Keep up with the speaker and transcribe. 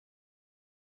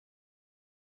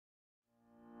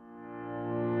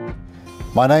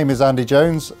My name is Andy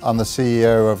Jones. I'm the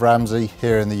CEO of Ramsay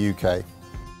here in the UK.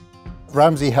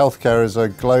 Ramsay Healthcare is a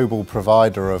global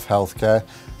provider of healthcare.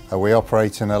 We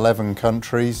operate in 11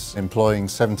 countries, employing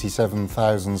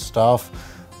 77,000 staff,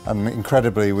 and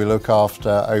incredibly we look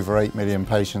after over 8 million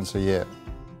patients a year.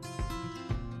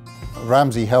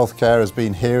 Ramsay Healthcare has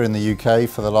been here in the UK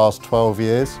for the last 12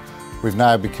 years. We've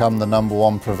now become the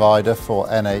 #1 provider for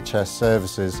NHS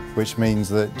services, which means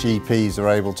that GPs are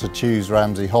able to choose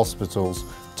Ramsay hospitals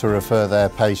to refer their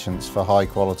patients for high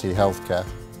quality healthcare.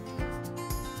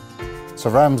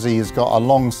 So Ramsay has got a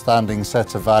long-standing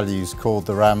set of values called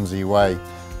the Ramsay Way.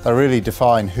 They really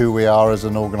define who we are as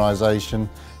an organisation,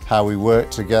 how we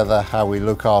work together, how we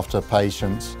look after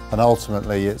patients, and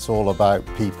ultimately it's all about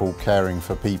people caring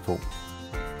for people.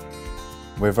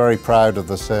 We're very proud of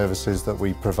the services that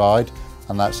we provide,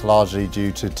 and that's largely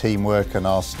due to teamwork and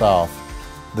our staff.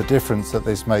 The difference that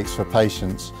this makes for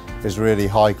patients is really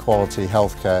high quality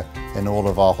healthcare in all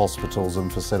of our hospitals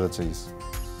and facilities.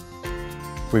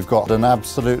 We've got an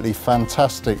absolutely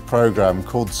fantastic programme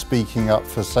called Speaking Up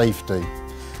for Safety.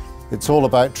 It's all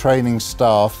about training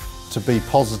staff to be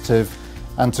positive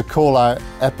and to call out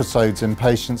episodes in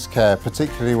patients' care,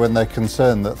 particularly when they're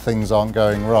concerned that things aren't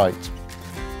going right.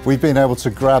 We've been able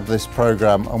to grab this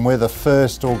programme, and we're the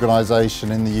first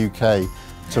organisation in the UK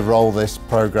to roll this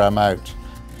programme out.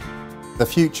 The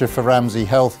future for Ramsay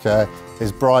Healthcare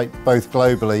is bright both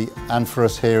globally and for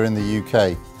us here in the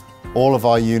UK. All of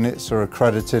our units are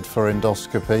accredited for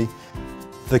endoscopy.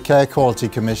 The Care Quality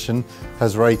Commission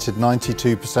has rated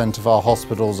 92% of our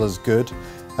hospitals as good,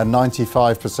 and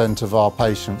 95% of our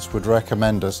patients would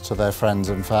recommend us to their friends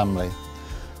and family.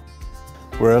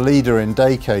 We're a leader in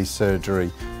day case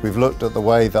surgery. We've looked at the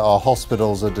way that our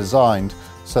hospitals are designed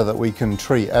so that we can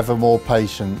treat ever more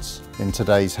patients in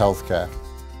today's healthcare.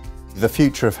 The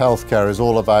future of healthcare is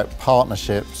all about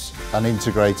partnerships and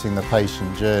integrating the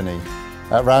patient journey.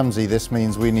 At Ramsay, this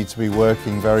means we need to be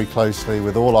working very closely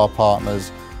with all our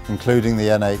partners, including the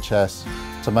NHS,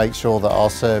 to make sure that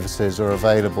our services are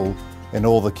available in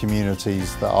all the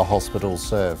communities that our hospitals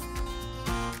serve.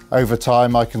 Over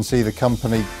time, I can see the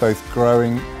company both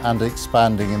growing and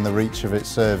expanding in the reach of its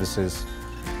services.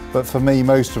 But for me,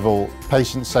 most of all,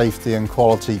 patient safety and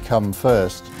quality come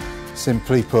first.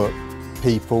 Simply put,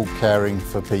 people caring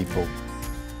for people.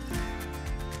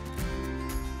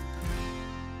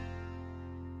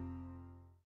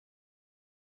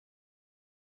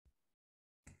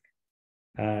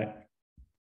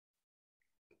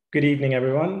 Good evening,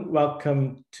 everyone.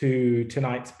 Welcome to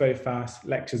tonight's BOFAS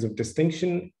Lectures of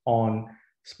Distinction on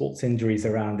Sports Injuries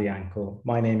Around the Ankle.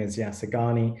 My name is Yasser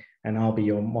Ghani, and I'll be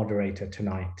your moderator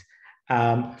tonight.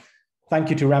 Thank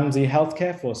you to Ramsay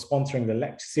Healthcare for sponsoring the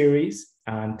lecture series.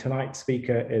 And tonight's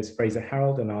speaker is Fraser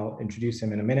Harrold, and I'll introduce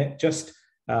him in a minute. Just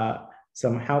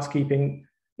some housekeeping.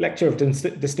 Lecture of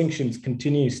Distinctions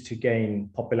continues to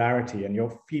gain popularity, and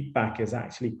your feedback is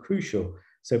actually crucial.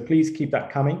 So please keep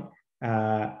that coming.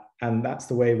 And that's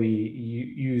the way we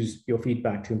use your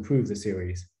feedback to improve the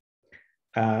series.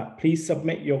 Please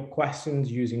submit your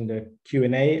questions using the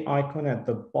Q&A icon at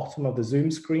the bottom of the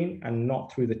Zoom screen and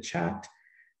not through the chat.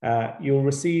 You'll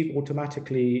receive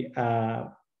automatically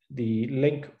the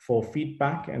link for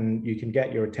feedback, and you can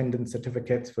get your attendance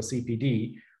certificates for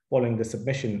CPD following the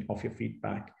submission of your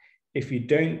feedback. If you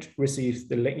don't receive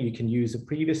the link, you can use a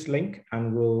previous link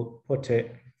and we'll put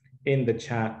it in the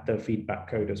chat, the feedback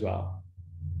code as well.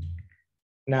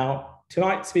 Now,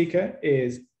 tonight's speaker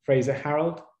is Fraser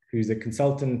Harrold, who's a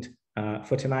consultant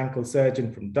foot and ankle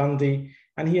surgeon from Dundee,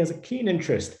 and he has a keen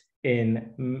interest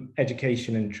in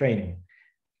education and training.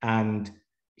 And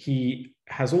he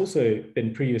has also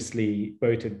been previously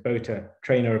voted BOTA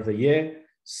Trainer of the Year.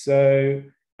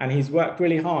 And he's worked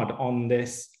really hard on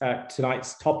this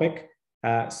tonight's topic.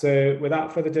 So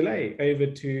without further delay, over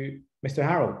to Mr.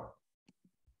 Harrold.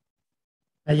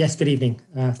 Yes, good evening.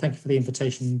 Thank you for the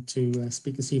invitation to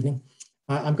speak this evening.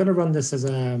 I'm going to run this as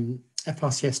a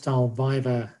FRCS style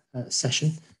Viva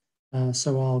session.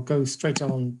 So I'll go straight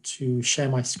on to share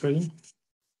my screen.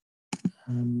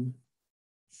 And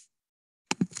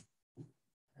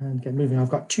get moving. I've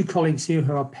got two colleagues here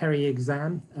who are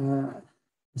peri-exam,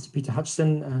 Mr. Peter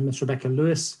Hutchison and Ms. Rebecca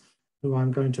Lewis, who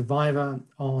I'm going to Viva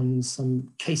on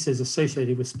some cases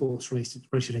associated with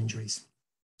sports-related injuries.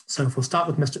 So if we'll start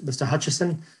with Mr.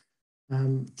 Hutchison,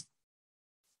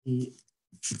 the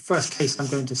first case I'm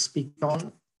going to speak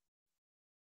on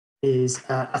is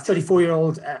a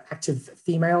 34-year-old active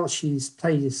female. She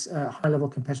plays high-level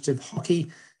competitive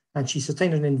hockey, and she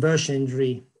sustained an inversion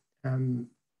injury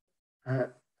at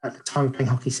the time of playing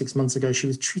hockey 6 months ago. She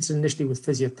was treated initially with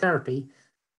physiotherapy,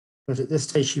 but at this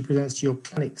stage she presents to your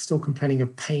clinic still complaining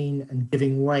of pain and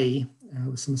giving way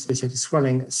with some associated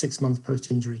swelling 6 months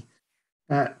post-injury.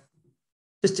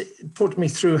 Just talk me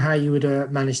through how you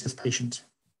would manage this patient.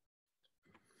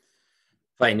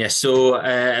 Fine, yes. So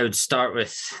I would start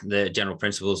with the general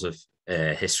principles of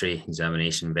history,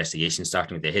 examination, investigation,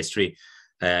 starting with the history.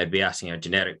 I'd be asking her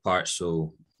generic parts.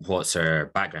 So what's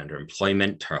her background, her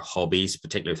employment, her hobbies,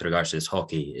 particularly with regards to this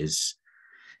hockey? Is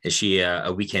she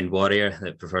a weekend warrior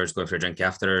that prefers going for a drink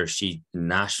after her? Is she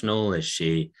national? Is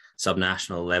she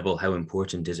sub-national level? How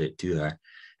important is it to her?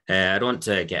 I'd want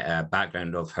to get a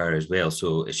background of her as well.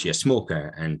 So is she a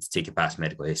smoker, and take a past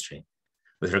medical history?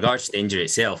 With regards to the injury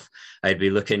itself, I'd be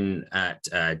looking at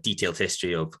a detailed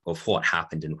history of what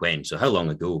happened and when. So how long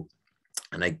ago,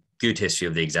 and a good history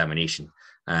of the examination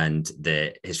and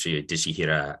the history. Did she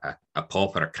hear a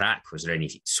pop or a crack? Was there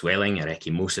any swelling or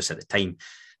ecchymosis at the time?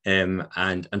 And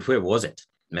where was it?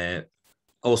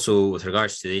 Also, with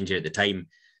regards to the injury at the time,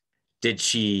 did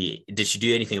she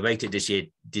do anything about it?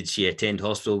 Did she attend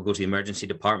hospital, go to the emergency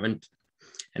department?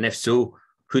 And if so,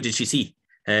 who did she see?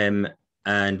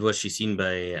 And was she seen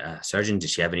by a surgeon? Did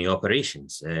she have any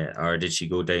operations? Or did she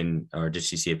go down, or did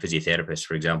she see a physiotherapist,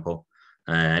 for example?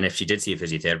 And if she did see a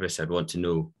physiotherapist, I'd want to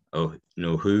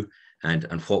know who and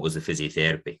what was the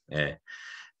physiotherapy.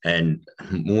 And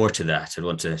more to that, I'd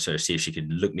want to sort of see if she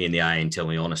could look me in the eye and tell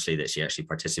me honestly that she actually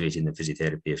participated in the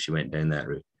physiotherapy if she went down that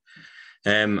route.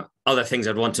 Other things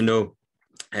I'd want to know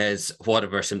is what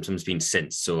have her symptoms been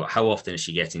since? So how often is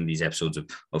she getting these episodes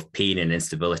of pain and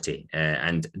instability?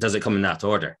 And does it come in that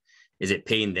order? Is it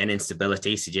pain, then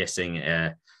instability, suggesting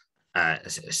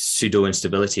pseudo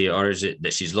instability, or is it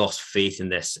that she's lost faith in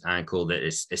this ankle, that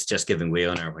it's just giving way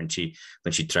on her when she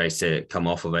tries to come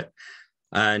off of it?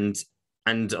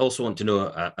 And also want to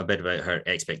know a bit about her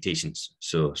expectations.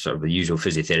 So sort of the usual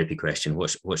physiotherapy question: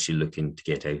 what's she looking to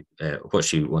get out? What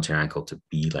she wants her ankle to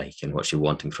be like, and what's she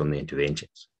wanting from the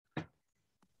interventions?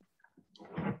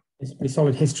 It's pretty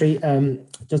solid history.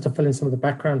 Just to fill in some of the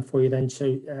background for you then.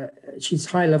 So she's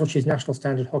high level, she's national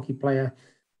standard hockey player.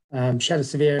 She had a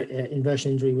severe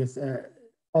inversion injury with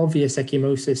obvious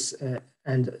ecchymosis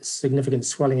and significant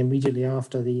swelling immediately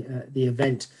after the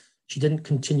event. She didn't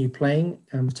continue playing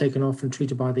and was taken off and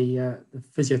treated by the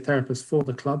physiotherapist for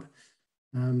the club.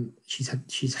 She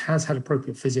has had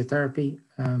appropriate physiotherapy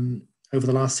over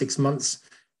the last 6 months,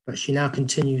 but she now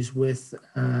continues with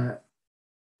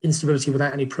instability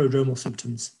without any prodromal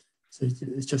symptoms. So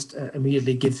it just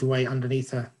immediately gives way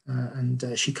underneath her,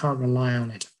 and she can't rely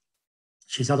on it.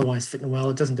 She's otherwise fit and well.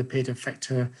 It doesn't appear to affect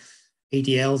her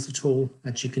ADLs at all,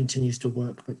 and she continues to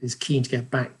work, but is keen to get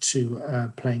back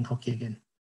to playing hockey again.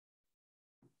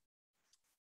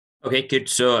 Okay, good.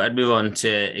 So I'd move on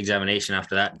to examination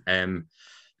after that.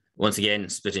 Once again,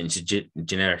 split it into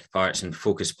generic parts and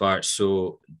focus parts.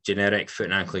 So generic foot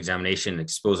and ankle examination,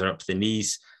 expose her up to the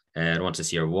knees. I'd want to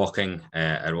see her walking.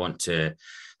 I'd want to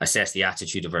assess the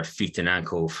attitude of her feet and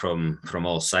ankle from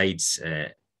all sides.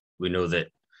 We know that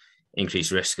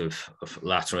increased risk of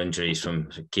lateral injuries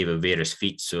from cave of varus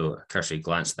feet, so a cursory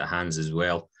glance at the hands as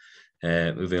well.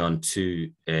 Moving on to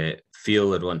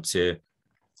feel, I'd want to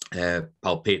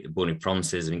palpate the bony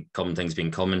prominences. I mean, common things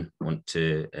being common, want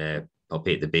to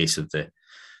palpate the base of the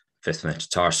fifth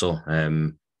metatarsal,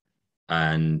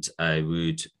 and I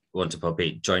would want to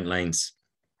palpate joint lines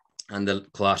and the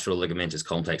collateral ligamentous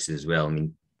complexes as well. I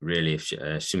mean, really, if she,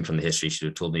 assume from the history, she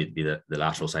would have told me it'd be the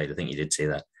lateral side. I think you did say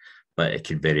that, but it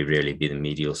could very rarely be the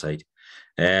medial side.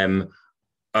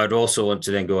 I'd also want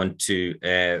to then go on to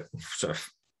sort of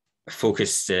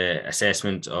focused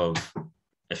assessment of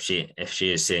if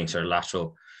she is saying sort of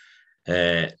lateral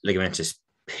ligamentous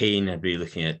pain. I'd be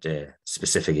looking at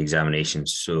specific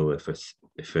examinations. So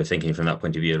if we're thinking from that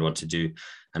point of view, I'd want to do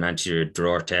an anterior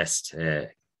drawer test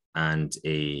and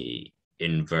a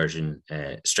inversion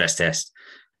stress test.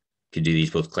 Could do these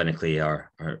both clinically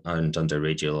or and under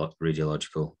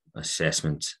radiological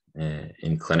assessment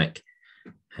in clinic.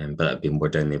 But that'd be more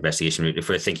down the investigation route. If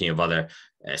we're thinking of other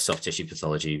soft tissue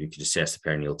pathology, we could assess the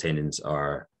peroneal tendons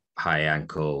or high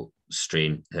ankle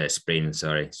sprain.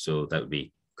 So that would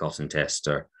be cotton test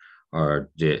or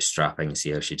do strapping,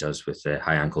 see how she does with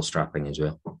high ankle strapping as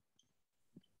well.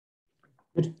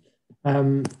 Good.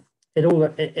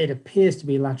 It appears to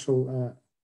be lateral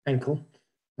ankle,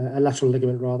 a lateral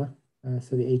ligament rather,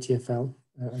 so the ATFL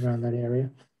around that area.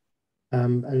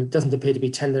 And it doesn't appear to be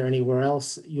tender anywhere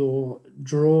else. Your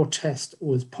draw test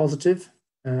was positive,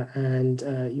 and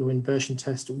your inversion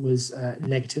test was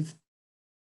negative.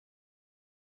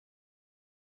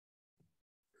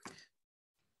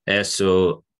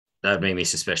 So that would make me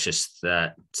suspicious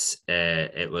that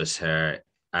it was her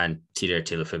anterior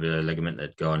talofibular ligament that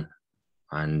had gone,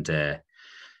 and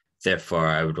therefore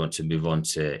I would want to move on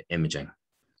to imaging.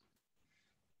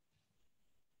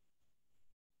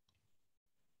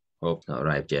 Oh, not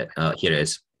arrived yet. Here it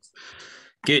is.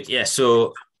 Good. Yeah.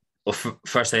 So, well,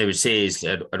 first thing I would say is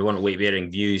I'd want weight-bearing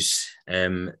views.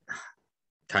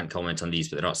 Can't comment on these,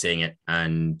 but they're not saying it.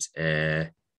 And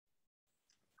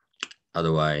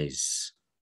otherwise,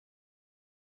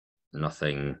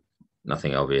 nothing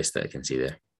obvious that I can see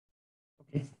there.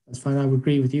 Okay, that's fine. I would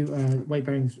agree with you. Weight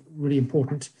bearing is really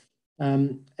important.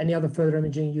 Any other further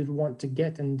imaging you'd want to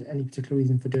get, and any particular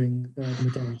reason for doing the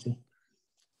modality?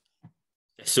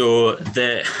 So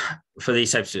for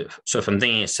these types of, so if I'm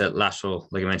thinking it's a lateral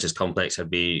ligamentous complex,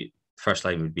 first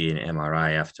line would be an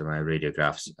MRI after my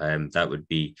radiographs. That would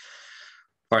be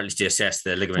partly to assess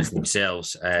the ligaments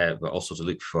themselves, but also to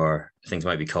look for things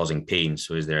that might be causing pain.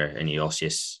 So is there any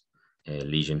osseous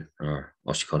lesion or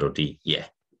osteochondral D? Yeah.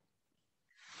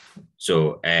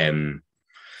 So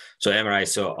MRI.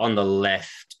 So on the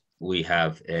left we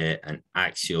have an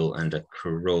axial and a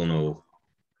coronal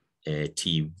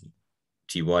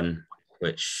T1,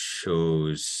 which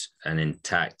shows an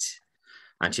intact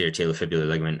anterior talofibular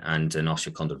ligament and an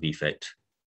osteochondral defect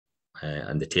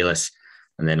and the talus.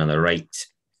 And then on the right,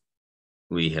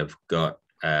 we have got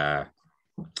T1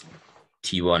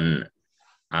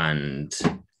 and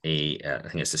I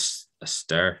think it's a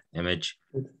stir image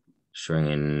showing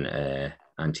an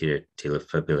anterior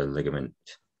talofibular ligament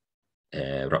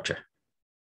rupture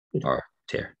or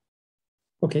tear.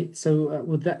 Okay, so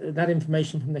with that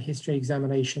information from the history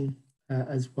examination,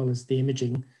 as well as the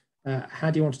imaging,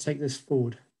 how do you want to take this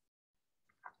forward?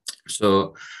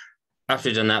 So after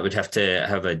we've done that, we'd have to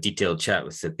have a detailed chat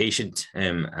with the patient.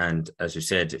 And as we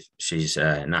said, she's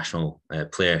a national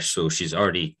player, so she's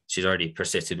already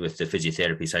persisted with the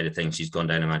physiotherapy side of things. She's gone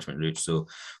down a management route, so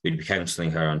we'd be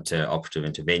counselling her onto operative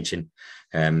intervention.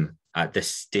 At this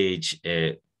stage,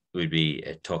 we'd be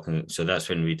talking. So that's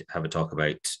when we'd have a talk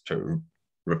about sort of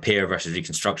repair versus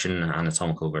reconstruction,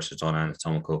 anatomical versus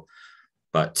non-anatomical.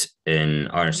 But in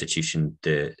our institution,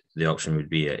 the option would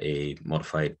be a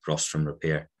modified rostrum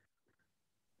repair.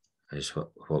 Is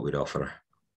what we'd offer.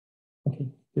 Okay,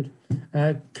 good.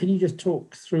 Can you just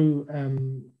talk through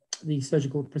the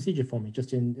surgical procedure for me,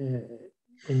 just in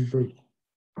brief?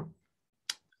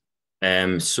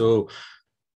 So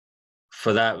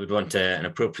for that, we'd want an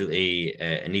appropriately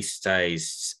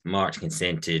anaesthetized, marked,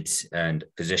 consented, and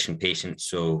positioned patient.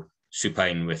 So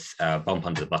supine with a bump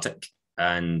under the buttock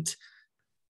and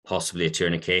possibly a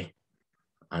tourniquet.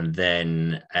 And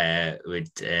then we'd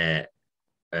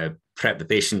prep the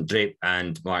patient, drape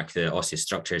and mark the osseous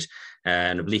structures,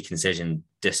 an oblique incision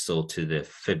distal to the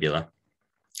fibula,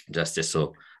 just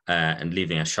distal, and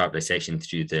leaving a sharp dissection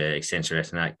through the extensor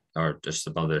retinaculum, or just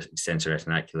above the extensor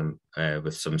retinaculum,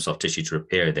 with some soft tissue to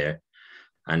repair there,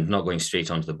 and not going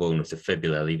straight onto the bone with the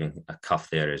fibula, leaving a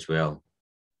cuff there as well.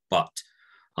 But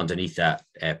underneath that,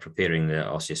 preparing the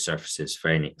osseous surfaces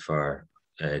for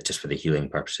just for the healing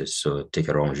purposes. So take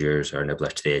a rongeurs or nibbler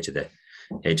to the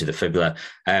edge of the fibula,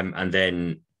 and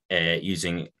then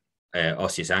using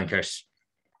osseous anchors,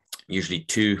 usually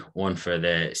two, one for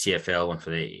the CFL, one for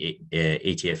the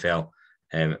ATFL,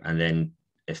 and then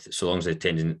so long as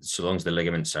the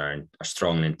ligaments are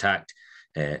strong and intact,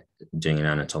 doing an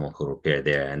anatomical repair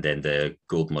there, and then the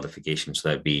gold modification, so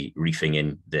that would be reefing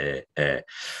in the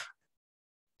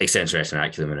extensor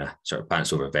retinaculum in a sort of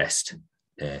pants over vest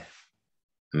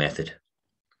method.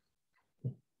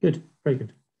 Good, very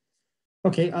good.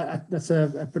 Okay, that's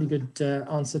a pretty good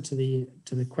answer to the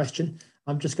question.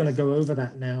 I'm just going to go over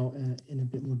that now in a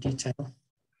bit more detail.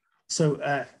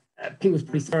 So Pete was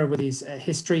pretty thorough with his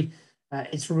history.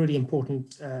 It's really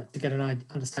important to get an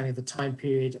understanding of the time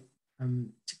period,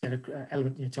 to get an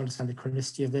element, to understand the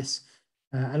chronicity of this,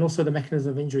 and also the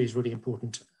mechanism of injury is really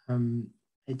important.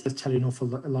 It does tell you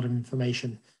a lot of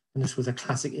information, and this was a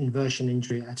classic inversion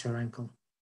injury at her ankle.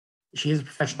 She is a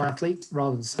professional athlete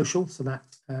rather than social, so that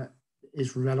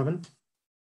is relevant.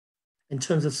 In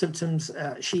terms of symptoms,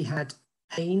 she had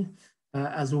pain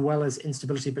as well as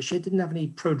instability, but she didn't have any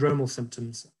prodromal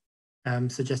symptoms,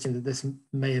 suggesting that this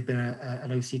may have been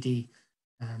an OCD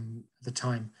at the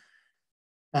time.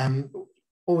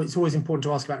 It's always important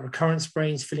to ask about recurrent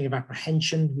sprains, feeling of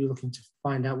apprehension. We're looking to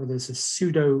find out whether this is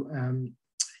pseudo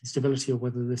instability or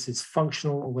whether this is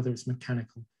functional or whether it's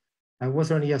mechanical. Was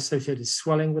there any associated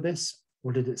swelling with this,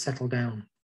 or did it settle down?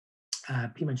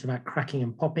 Pete mentioned about cracking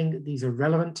and popping. These are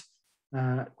relevant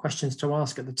questions to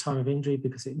ask at the time of injury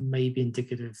because it may be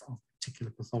indicative of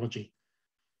particular pathology.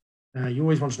 You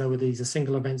always want to know whether these are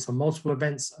single events or multiple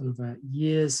events over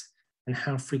years. and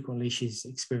how frequently she's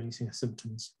experiencing her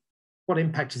symptoms. What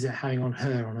impact is it having on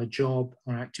her job,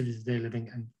 on her activities of daily living,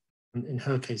 and in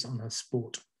her case, on her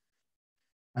sport?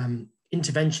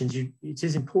 Interventions, it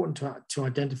is important to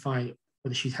identify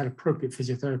whether she's had appropriate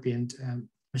physiotherapy, and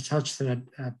Mr. Hutchinson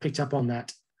had picked up on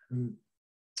that,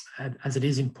 as it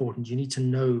is important. You need to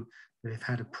know that they've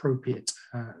had appropriate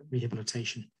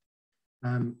rehabilitation.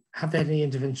 Have they had any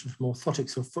intervention from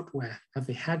orthotics or footwear? Have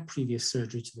they had previous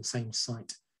surgery to the same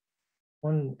site?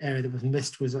 One area that was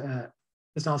missed was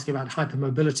just asking about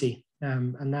hypermobility,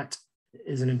 and that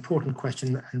is an important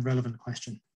question and relevant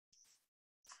question.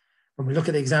 When we look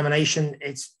at the examination,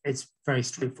 it's very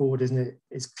straightforward, isn't it?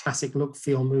 It's classic look,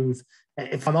 feel, move.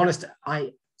 If I'm honest,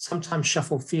 I sometimes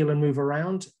shuffle, feel, and move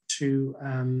around to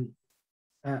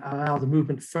allow the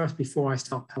movement first before I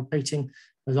start palpating,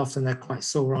 as often they're quite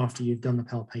sore after you've done the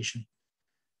palpation.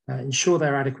 Ensure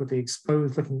they're adequately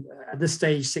exposed. Looking at this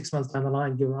stage, 6 months down the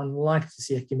line, you're unlikely to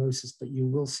see ecchymosis, but you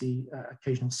will see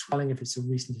occasional swelling if it's a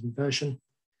recent inversion.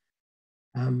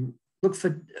 Look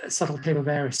for subtle cable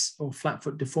varus or flat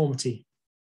foot deformity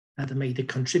that may either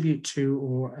contribute to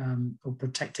or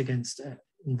protect against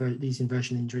these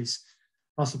inversion injuries.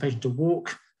 Ask the patient to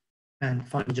walk, and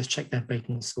finally just check their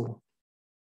Baton score.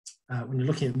 When you're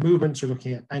looking at movements, you're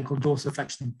looking at ankle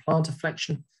dorsiflexion and plantar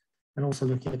flexion, and also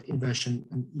looking at inversion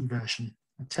and eversion.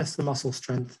 Test the muscle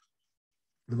strength,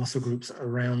 the muscle groups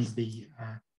around the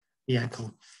ankle,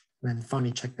 and then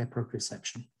finally check their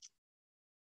proprioception.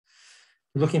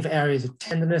 We're looking for areas of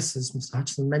tenderness, as Mr.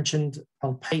 Hutchinson mentioned.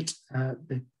 Palpate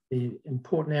the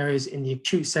important areas in the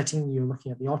acute setting. You're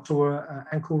looking at the Ottawa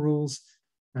ankle rules,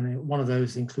 and one of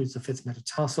those includes the fifth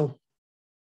metatarsal.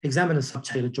 Examine the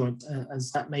subtalar joint,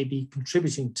 as that may be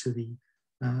contributing to the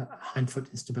hindfoot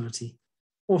instability.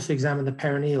 Also examine the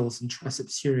perineals and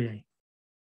triceps surae.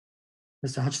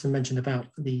 Mr. Hutchinson mentioned about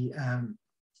the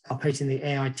palpating the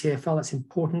AI-TFL. That's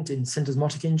important in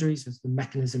syndesmotic injuries, as the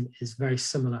mechanism is very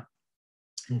similar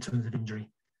in terms of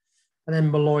injury. And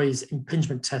then Malloy's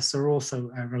impingement tests are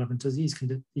also relevant, as these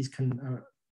can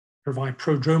provide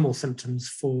prodromal symptoms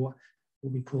for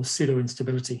what we call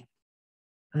pseudo-instability.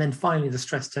 And then finally, the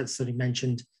stress tests that he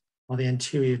mentioned are the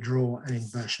anterior draw and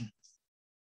inversion.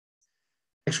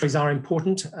 X-rays are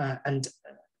important, and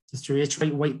just to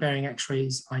reiterate, weight-bearing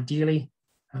X-rays ideally.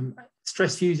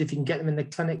 Stress views, if you can get them in the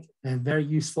clinic, they're very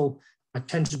useful. I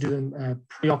tend to do them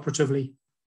preoperatively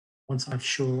once I'm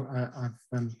sure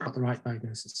I've got the right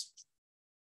diagnosis.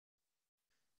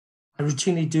 I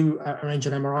routinely do arrange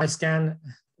an MRI scan,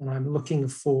 and I'm looking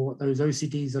for those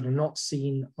OCDs that are not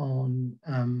seen on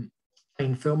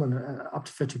plain film, and up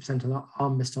to 50% of that are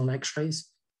missed on X-rays.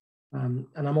 And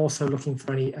I'm also looking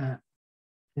for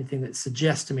anything that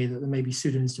suggests to me that there may be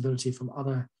pseudo-instability from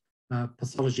other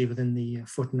pathology within the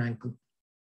foot and ankle.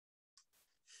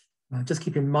 Just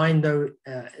keep in mind, though,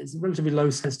 it's relatively low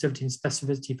sensitivity and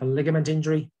specificity for ligament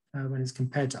injury when it's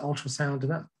compared to ultrasound,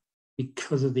 and that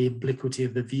because of the obliquity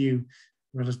of the view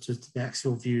relative to the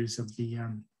axial views of the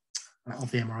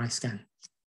MRI scan.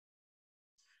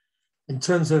 In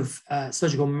terms of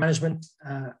surgical management,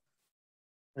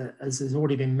 as has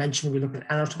already been mentioned, we look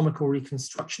at anatomical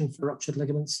reconstruction for ruptured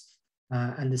ligaments,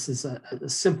 and this is a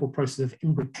simple process of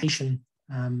imbrication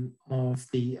of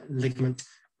the ligament,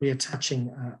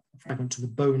 reattaching a fragment to the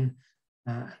bone,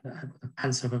 a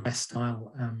pants over vest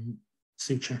style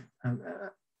suture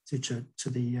to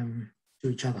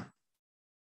each other.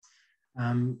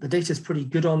 The data is pretty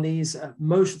good on these.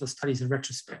 Most of the studies are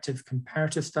retrospective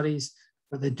comparative studies,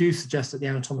 but they do suggest that the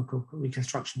anatomical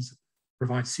reconstructions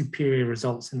provide superior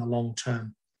results in the long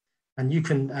term. And you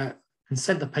can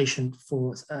consent the patient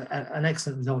for an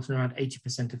excellent result in around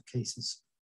 80% of cases.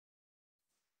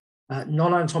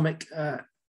 Non-anatomic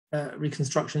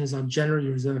reconstructions are generally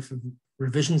reserved for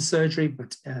revision surgery,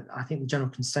 but I think the general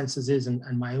consensus is,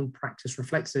 and my own practice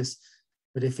reflects this,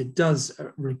 that if it does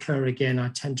recur again, I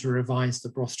tend to revise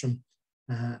the rostrum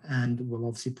and will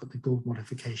obviously put the Gould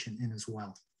modification in as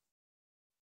well.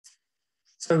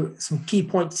 So some key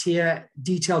points here: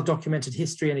 detailed documented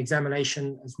history and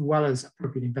examination, as well as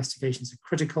appropriate investigations, are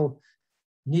critical.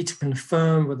 You need to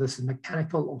confirm whether this is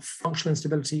mechanical or functional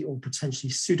instability or potentially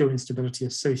pseudo-instability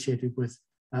associated with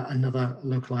another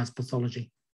localized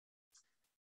pathology.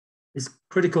 It's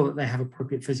critical that they have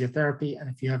appropriate physiotherapy, and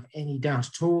if you have any doubt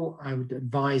at all, I would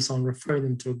advise on referring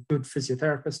them to a good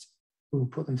physiotherapist who will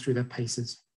put them through their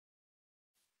paces.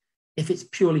 If it's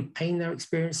purely pain they're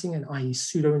experiencing, and i.e.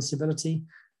 pseudo-instability,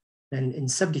 then in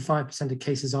 75% of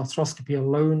cases, arthroscopy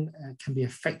alone can be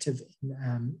effective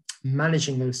in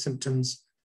managing those symptoms,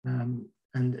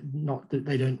 and not that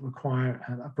they don't require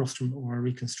a rostrum or a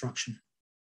reconstruction.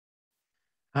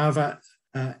 However,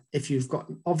 If you've got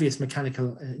obvious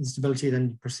mechanical instability, then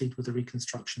you proceed with the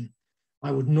reconstruction.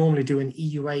 I would normally do an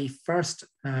EUA first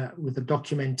with a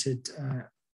documented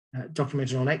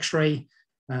on X-ray,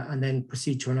 and then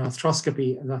proceed to an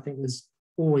arthroscopy. And I think there's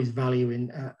always value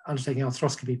in undertaking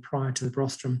arthroscopy prior to the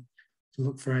rostrum to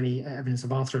look for any evidence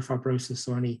of arthrofibrosis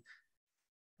or any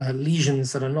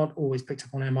lesions that are not always picked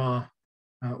up on MR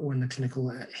or in the clinical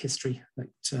history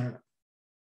that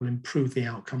will improve the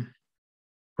outcome.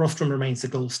 Rostrum remains the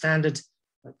gold standard.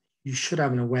 You should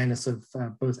have an awareness of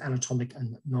both anatomic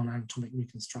and non-anatomic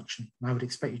reconstruction. And I would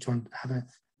expect you to have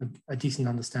a decent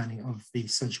understanding of the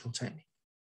surgical technique.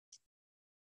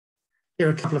 Here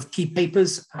are a couple of key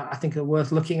papers I think are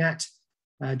worth looking at.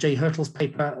 Jay Hurtle's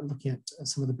paper, looking at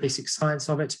some of the basic science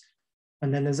of it.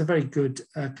 And then there's a very good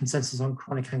consensus on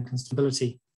chronic ankle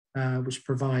instability, which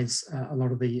provides a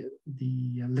lot of the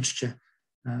literature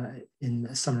in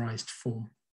a summarized form.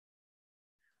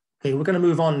 Okay, we're going to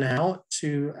move on now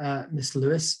to Miss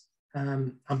Lewis.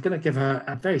 I'm going to give her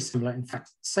a very similar, in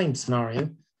fact, same scenario.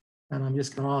 And I'm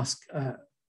just going to ask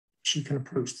she can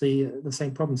approach the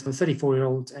same problem. So a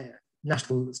 34-year-old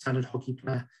national standard hockey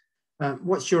player.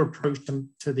 What's your approach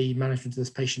to the management of this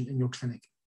patient in your clinic?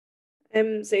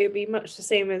 So it'd be much the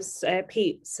same as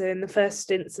Pete. So in the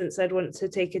first instance, I'd want to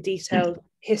take a detailed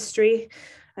history.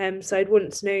 So I'd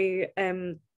want to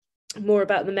know more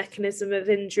about the mechanism of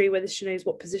injury, whether she knows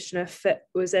what position her foot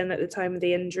was in at the time of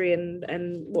the injury and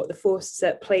what the forces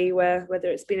at play were, whether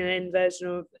it's been an inversion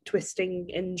or twisting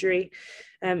injury,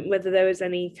 whether there was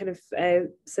any kind of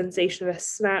sensation of a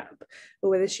snap, or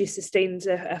whether she sustained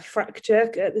a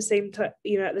fracture at the same time,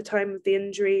 at the time of the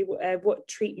injury, what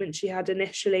treatment she had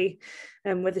initially,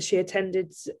 whether she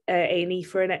attended A&E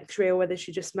for an X-ray or whether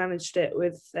she just managed it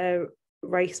with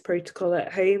RICE protocol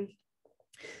at home.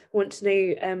 Want to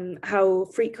know how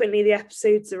frequently the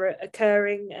episodes are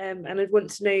occurring, and I'd want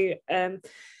to know,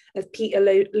 as Pete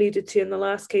alluded to in the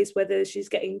last case, whether she's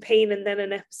getting pain and then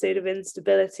an episode of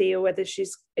instability, or whether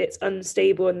it's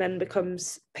unstable and then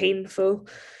becomes painful.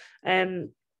 I'd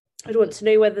want to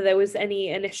know whether there was any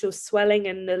initial swelling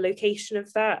and the location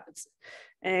of that.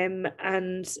 And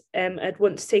I'd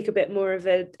want to take a bit more of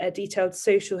a detailed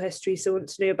social history. So I want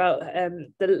to know about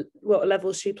what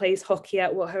level she plays hockey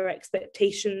at, what her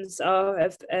expectations are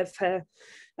of her,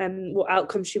 what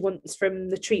outcome she wants from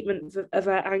the treatment of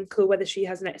her ankle, whether she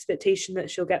has an expectation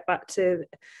that she'll get back to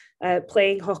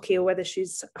playing hockey, or whether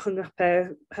she's hung up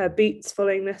her boots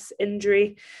following this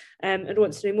injury. I'd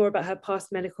want to know more about her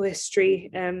past medical history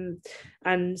and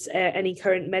any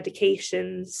current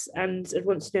medications, and I'd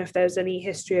want to know if there's any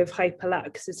history of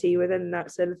hyperlaxity within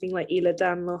that, so anything like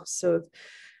Ehlers-Danlos loss or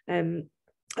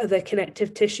other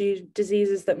connective tissue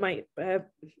diseases that might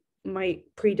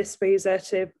predispose her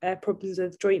to problems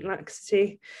with joint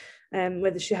laxity,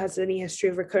 whether she has any history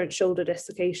of recurrent shoulder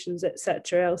dislocations,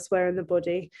 etc., elsewhere in the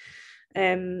body.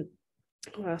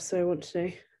 What else do I want to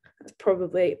know? That's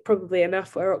probably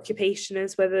enough. What her occupation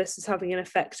is, whether this is having an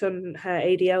effect on her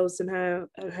ADLs and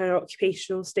her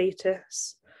occupational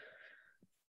status.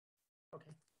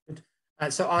 Okay, good.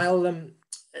 So I'll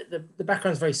the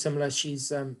background is very similar.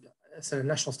 She's a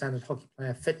national standard hockey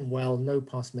player, fit and well, no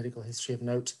past medical history of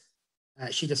note.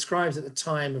 She describes at the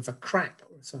time of a crack,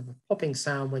 or sort of a popping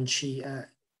sound when she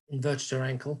inverted her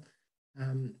ankle.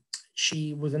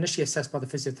 She was initially assessed by the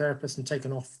physiotherapist and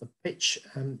taken off the pitch.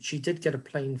 She did get a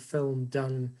plain film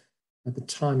done at the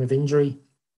time of injury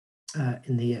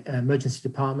in the emergency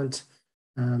department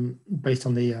based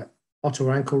on the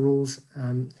Ottawa ankle rules,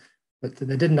 but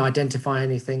they didn't identify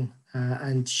anything,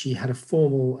 and she had a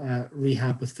formal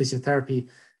rehab with physiotherapy,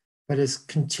 but has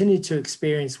continued to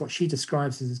experience what she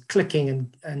describes as clicking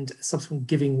and subsequent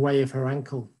giving way of her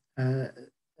ankle.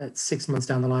 At 6 months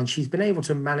down the line, she's been able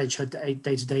to manage her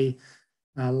day-to-day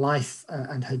life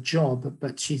and her job,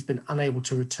 but she's been unable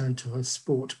to return to her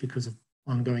sport because of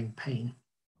ongoing pain.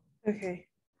 Okay.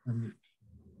 Fine.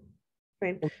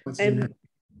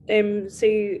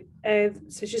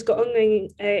 So she's got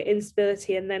ongoing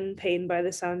instability and then pain by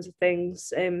the sounds of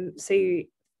things. So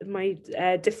my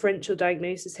differential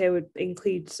diagnosis here would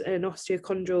include an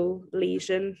osteochondral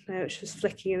lesion, which is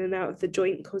flicking in and out of the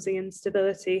joint, causing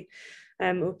instability,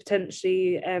 or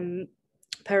potentially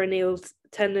peroneal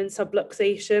tendon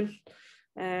subluxation.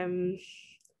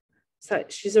 So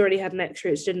she's already had an X-ray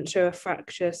which didn't show a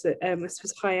fracture, so this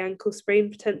was high ankle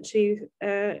sprain potentially.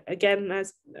 Again,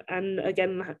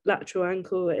 lateral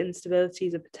ankle instability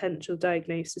is a potential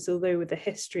diagnosis, although with a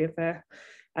history of a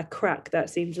crack, that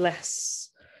seems less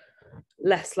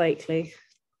likely.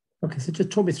 Okay, so just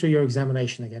talk me through your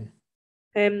examination again.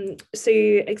 So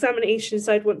examinations,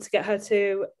 I'd want to get her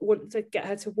to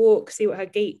walk, see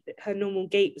what her normal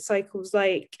gait cycle's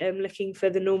like, looking for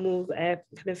the normal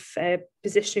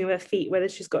positioning of her feet, whether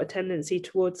she's got a tendency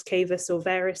towards cavus or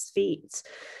varus feet,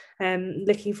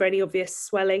 looking for any obvious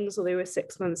swellings, although we're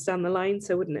 6 months down the line,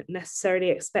 so I wouldn't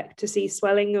necessarily expect to see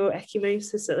swelling or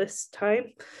ecchymosis at this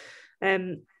time.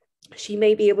 She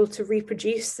may be able to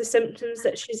reproduce the symptoms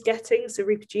that she's getting, so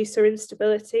reproduce her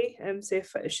instability. So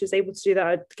if she's able to do that,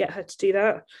 I'd get her to do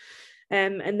that.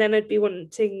 And then I'd be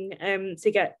wanting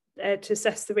to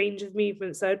assess the range of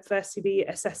movement. So I'd firstly be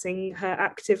assessing her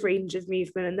active range of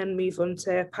movement and then move on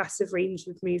to passive range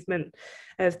of movement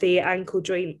of the ankle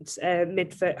joint,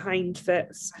 midfoot,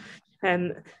 hindfoot.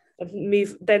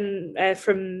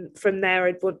 From there,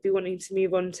 I'd be wanting to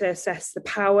move on to assess the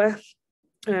power.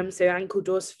 So ankle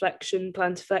dorsiflexion,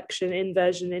 plantarflexion,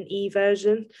 inversion and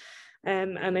eversion.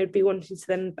 And I'd be wanting to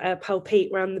then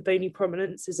palpate around the bony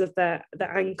prominences of the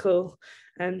ankle,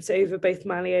 so over both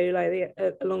malleoli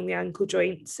along the ankle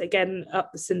joints, again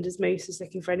up the syndesmosis,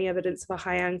 looking for any evidence of a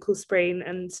high ankle sprain,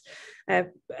 and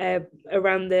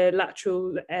around the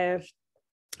lateral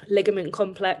ligament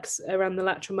complex around the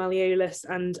lateral malleolus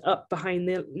and up behind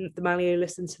the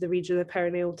malleolus into the region of the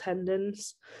peroneal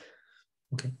tendons.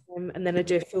 Okay. And then I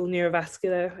do a full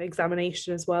neurovascular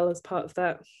examination as well as part of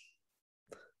that.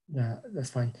 Yeah, that's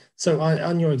fine. So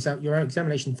on your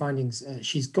examination findings,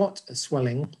 she's got a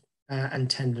swelling and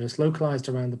tenderness localized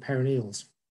around the peroneals.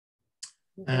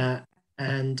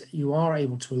 And you are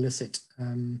able to elicit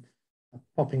a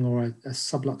popping or a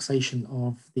subluxation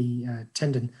of the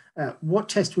tendon. What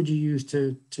test would you use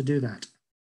to do that?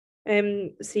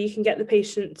 So you can get the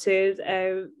patient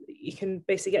to, you can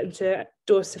basically get them to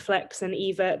dorsiflex and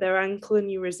evert their ankle,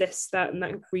 and you resist that, and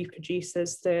that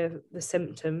reproduces the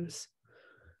symptoms.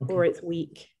 Okay. Or it's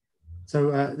weak.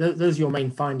 So those are your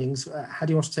main findings. How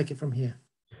do you want to take it from here?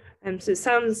 So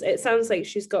it sounds like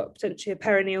she's got potentially a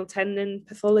peroneal tendon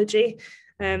pathology.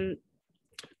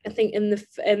 I think in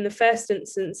the first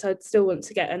instance, I'd still want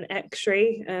to get an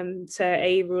X-ray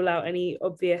to rule out any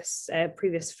obvious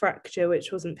previous fracture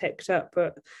which wasn't picked up,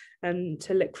 but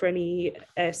to look for any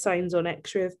signs on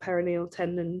X-ray of peroneal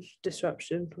tendon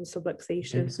disruption or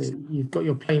subluxation. Okay, so you've got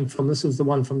your plain film. This was the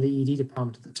one from the ED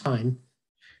department at the time.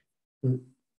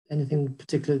 Anything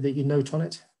particular that you note on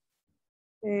it?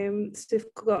 So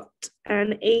they've got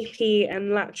an AP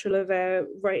and lateral of a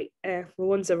right, well,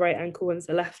 one's a right ankle, one's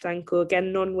a left ankle,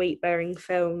 again, non-weight bearing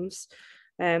films.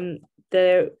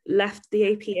 The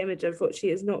AP image, unfortunately,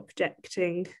 is not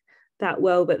projecting that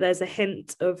well, but there's a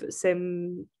hint of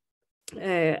some,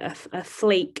 a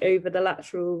flake over the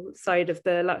lateral side of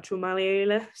the lateral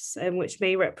malleolus, which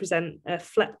may represent a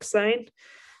flex sign.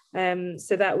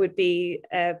 So that would be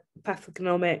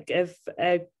pathognomic of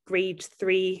grade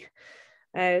 3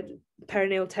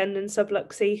 peroneal tendon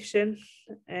subluxation.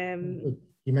 You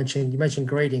mentioned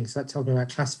grading, so that tells me about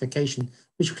classification.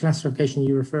 Which classification are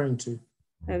you referring to?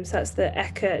 So that's the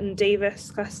Ecker and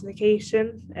Davis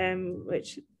classification,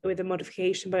 which with a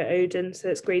modification by Odin, so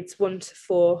it's grades 1 to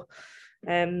 4.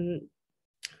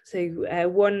 So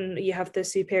 1, you have the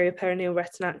superior peroneal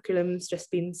retinaculum's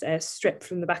just been stripped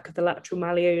from the back of the lateral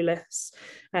malleolus,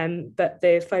 but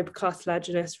the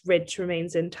fibrocartilaginous ridge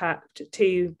remains intact.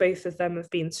 2, both of them have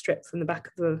been stripped from the back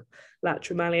of the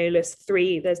lateral malleolus.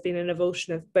 3, there's been an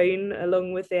avulsion of bone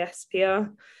along with the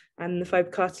SPR and the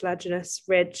fibrocartilaginous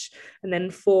ridge. And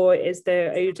then 4 is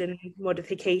the Odin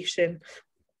modification.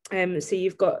 So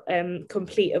you've got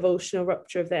complete avulsional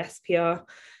rupture of the SPR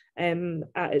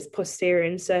at its posterior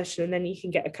insertion, and then you can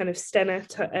get a kind of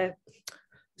stena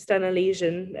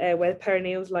lesion where the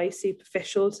peroneals lie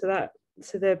superficial to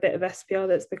the bit of SPR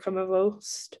that's become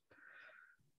avulsed.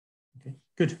 Okay,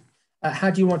 good.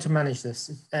 How do you want to manage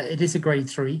this? It is a grade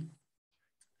 3.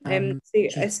 So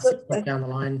down the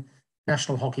line,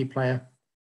 national hockey player.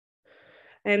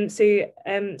 So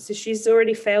she's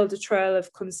already failed a trial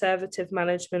of conservative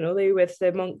management, although with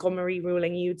the Montgomery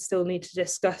ruling, you'd still need to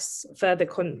discuss further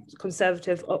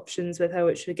conservative options with her,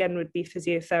 which again would be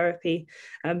physiotherapy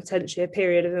and potentially a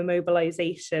period of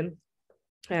immobilization.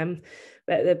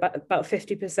 But about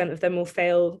 50% of them will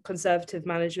fail conservative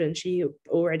management. She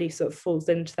already sort of falls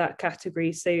into that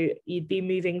category. So you'd be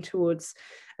moving towards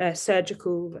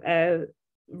surgical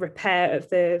repair of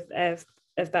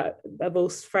that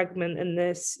avulsed fragment in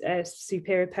this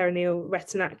superior peroneal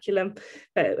retinaculum,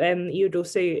 but you'd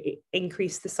also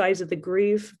increase the size of the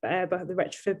groove, the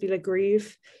retrofibular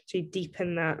groove, to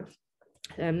deepen that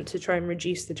to try and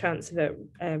reduce the chance of it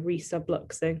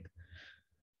resubluxing.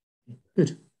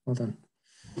 Good, well done.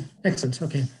 Excellent,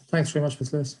 okay. Thanks very much,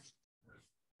 Ms. Lewis.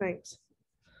 Thanks.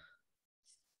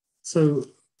 So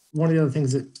one of the other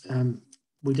things that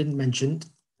we didn't mention,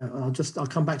 I'll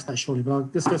come back to that shortly, but I'll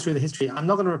just go through the history. I'm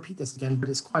not going to repeat this again, but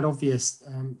it's quite obvious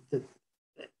that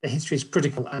the history is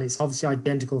critical, and it's obviously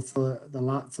identical for the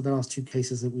last two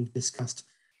cases that we've discussed.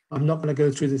 I'm not going to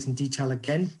go through this in detail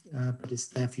again, but it's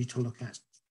there for you to look at.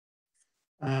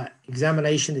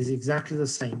 Examination is exactly the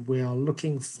same. We are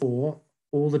looking for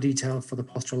all the detail for the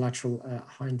posterolateral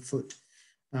hind foot.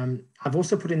 I've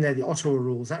also put in there the Ottawa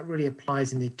rules. That really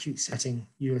applies in the acute setting.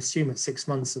 You assume at 6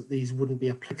 months that these wouldn't be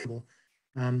applicable.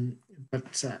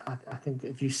 But I think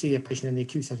if you see a patient in the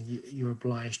acute setting, you're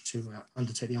obliged to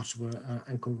undertake the Ottawa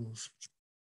ankle rules.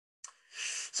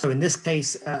 So in this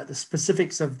case, the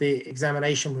specifics of the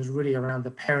examination was really around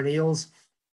the perineals.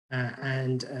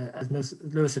 And as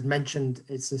Lewis had mentioned,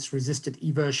 it's this resisted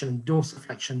eversion and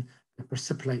dorsiflexion that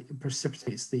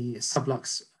precipitates the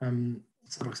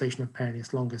subluxation of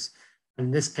peroneus longus. And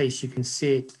in this case, you can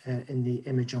see it in the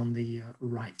image on the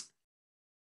right.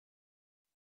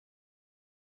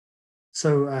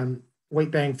 So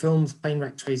weight-bearing films, plain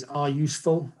X-rays are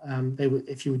useful.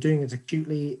 If you were doing it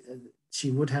acutely,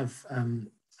 she would have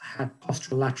had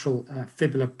posterolateral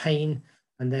fibular pain,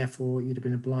 and therefore you'd have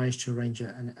been obliged to arrange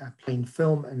a plain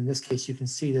film. And in this case, you can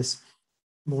see this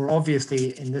more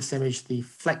obviously in this image, the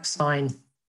flex sign,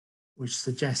 which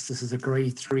suggests this is a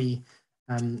grade 3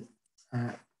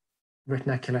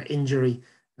 retinacular injury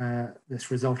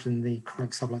that's resulted in the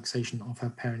chronic subluxation of her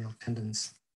peroneal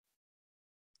tendons.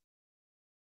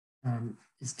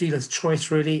 It's dealer's choice,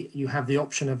 really. You have the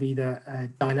option of either a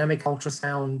dynamic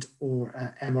ultrasound or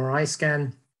MRI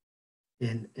scan.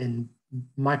 In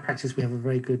my practice, we have a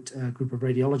very good group of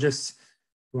radiologists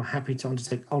who are happy to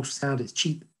undertake ultrasound. It's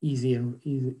cheap, easy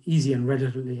and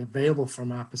readily available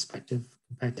from our perspective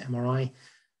compared to MRI.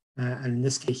 And in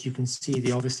this case, you can see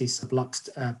the obviously subluxed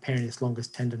peroneus longus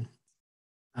tendon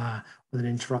with an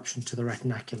interruption to the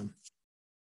retinaculum.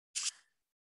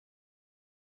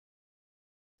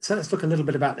 So let's look a little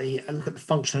bit about look at the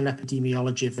function and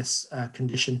epidemiology of this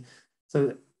condition.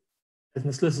 So as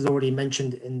Ms. Lewis has already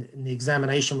mentioned in the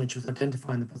examination, which was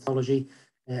identifying the pathology,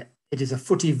 it is a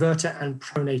foot everter and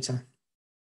pronator,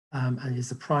 and is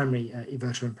the primary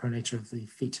everter and pronator of the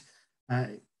feet.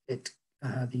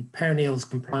 The perineals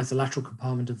comprise the lateral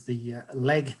compartment of the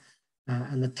leg,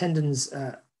 and the tendons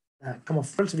come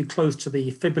off relatively close to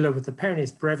the fibula with the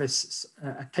peroneus brevis.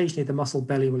 Occasionally the muscle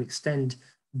belly will extend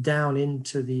down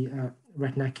into the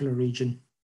retinacular region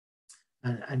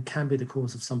and can be the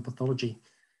cause of some pathology.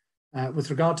 With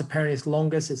regard to peroneus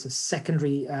longus, it's a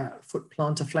secondary foot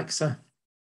plantar flexor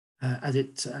as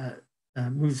it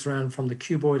moves around from the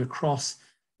cuboid across,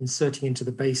 inserting into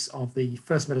the base of the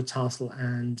first metatarsal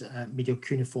and medial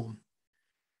cuneiform.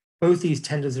 Both these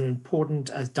tendons are important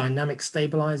as dynamic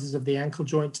stabilizers of the ankle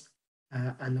joint.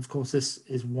 And of course, this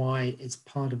is why it's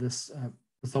part of this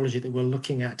pathology that we're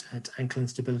looking at ankle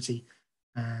instability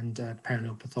and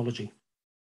peroneal pathology.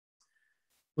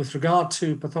 With regard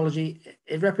to pathology,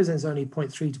 it represents only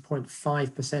 0.3 to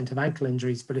 0.5% of ankle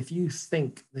injuries, but if you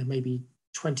think there may be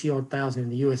 20-odd thousand in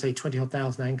the USA, 20-odd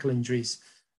thousand ankle injuries,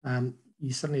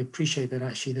 you suddenly appreciate that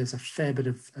actually there's a fair bit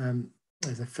of,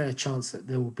 there's a fair chance that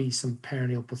there will be some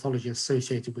peroneal pathology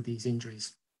associated with these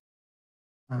injuries.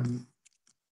 I'm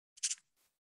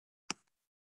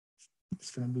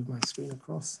just going to move my screen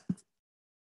across.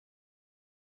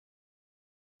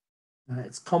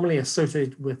 It's commonly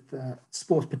associated with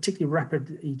sports, particularly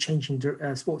rapidly changing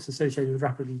sports associated with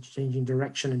rapidly changing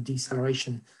direction and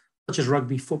deceleration, such as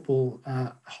rugby, football,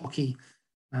 hockey,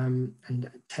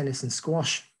 and tennis and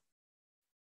squash.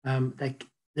 There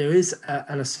is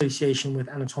an association with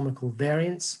anatomical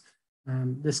variance.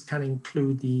 This can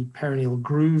include the peroneal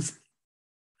groove.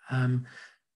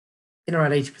 In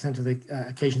around 80% of the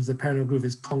occasions, the peroneal groove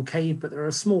is concave, but there are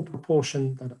a small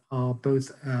proportion that are both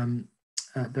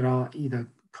that are either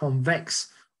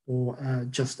convex or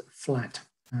just flat.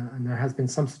 And there has been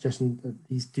some suggestion that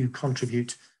these do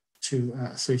contribute to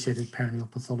associated peroneal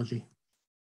pathology.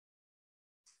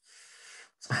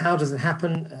 So how does it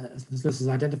happen? As Ms. Lewis has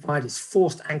identified, it's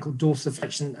forced ankle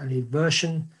dorsiflexion and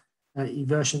eversion.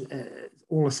 Eversion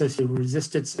all associated with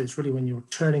resisted, so it's really when you're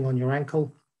turning on your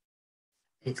ankle.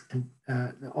 It can,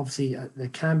 obviously, there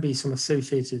can be some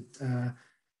associated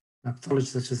pathology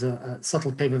such as a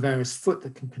subtle cavernous foot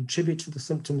that can contribute to the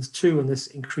symptoms too, and this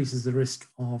increases the risk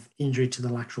of injury to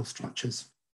the lateral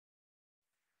structures.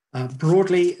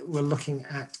 Broadly, we're looking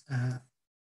at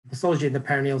pathology in the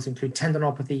peroneals include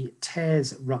tendinopathy,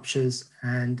 tears, ruptures,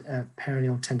 and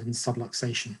peroneal tendon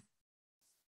subluxation.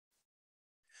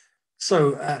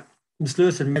 So Ms.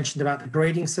 Lewis had mentioned about the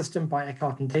grading system by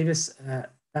Eckhart and Davis.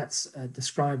 That's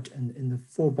described in the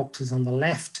 4 boxes on the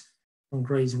left. from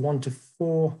grades 1 to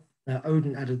 4.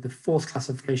 Odin added the 4th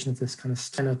classification of this kind of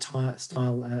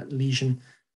steno-style lesion,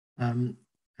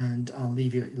 and I'll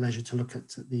leave you at leisure to look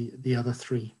at the other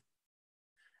 3.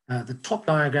 The top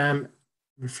diagram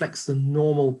reflects the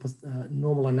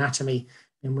normal anatomy,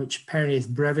 in which peroneus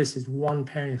brevis is 1,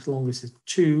 peroneus longus is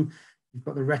 2. You've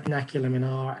got the retinaculum in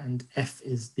R, and F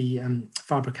is the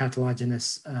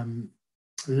fibrocartilaginous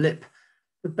lip,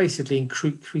 that basically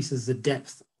increases the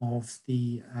depth of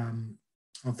the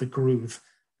groove.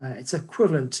 It's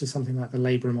equivalent to something like the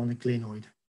labrum on a glenoid.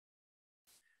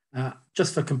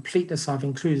 Just for completeness, I've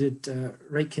included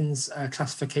Rakin's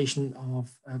classification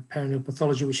of peroneal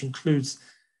pathology, which includes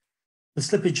the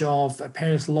slippage of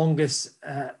peroneus longus,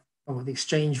 or the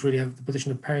exchange really of the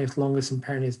position of peroneus longus and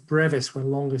peroneus brevis, where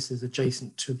longus is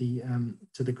adjacent to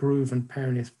the groove and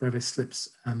peroneus brevis slips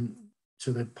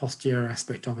to the posterior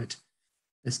aspect of it.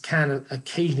 This can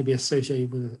occasionally be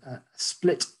associated with a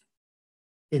split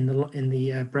in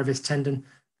the brevis tendon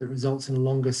that results in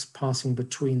longus passing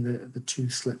between the 2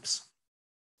 slips.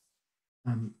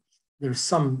 There are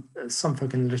some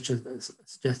folk in the literature that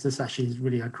suggest this actually is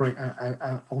really a great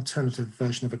alternative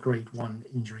version of a grade 1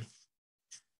 injury.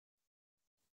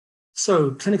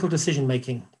 So clinical decision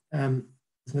making,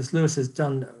 as Ms. Lewis has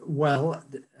done well,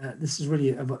 this is really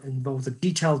involves a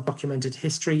detailed documented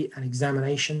history and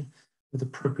examination with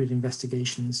appropriate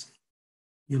investigations.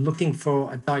 You're looking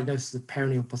for a diagnosis of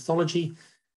peroneal pathology,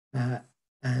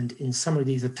 and in some of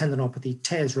these are tendinopathy,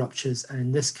 tears, ruptures, and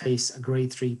in this case, a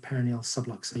grade 3 peroneal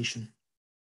subluxation.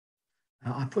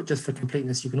 I put, just for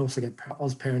completeness, you can also get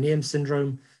os-peroneum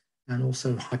syndrome and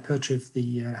also hypertrophy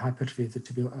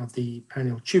of the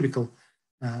peroneal tubercle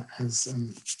as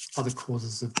other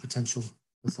causes of potential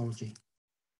pathology.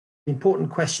 The important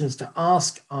questions to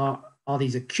ask are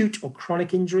these acute or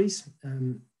chronic injuries,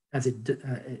 as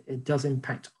it does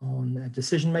impact on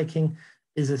decision making?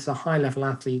 Is this a high-level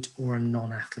athlete or a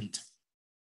non-athlete?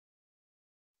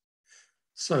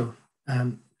 So,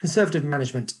 conservative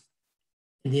management.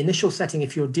 In the initial setting,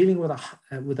 if you're dealing with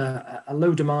a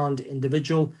low-demand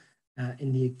individual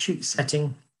in the acute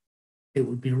setting, it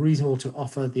would be reasonable to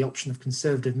offer the option of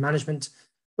conservative management,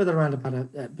 with around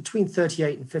about between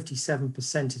 38 and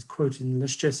 57% is quoted in the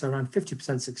literature, so around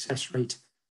 50% success rate.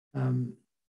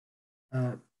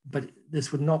 But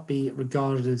this would not be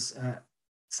regarded as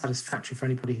satisfactory for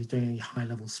anybody who's doing any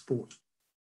high-level sport.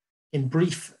 In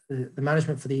brief, the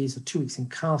management for these are 2 weeks in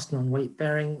cast, non-weight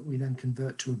bearing. We then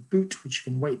convert to a boot, which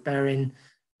you can weight bear in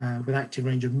with active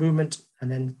range of movement,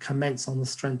 and then commence on the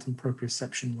strength and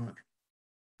proprioception work.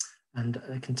 And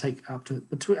it can take up to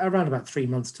around about 3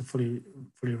 months to fully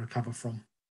recover from.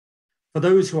 For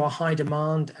those who are high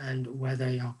demand and where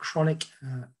they are chronic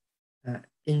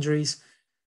injuries,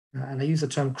 and I use the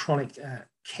term chronic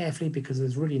carefully because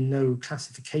there's really no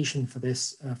classification for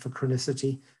this for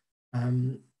chronicity.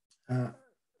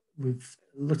 We've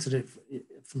looked at it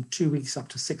from 2 weeks up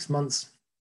to 6 months.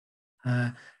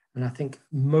 And I think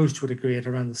most would agree at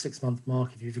around the 6-month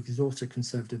mark, if you've exhausted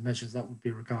conservative measures, that would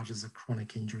be regarded as a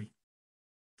chronic injury.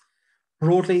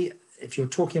 Broadly, if you're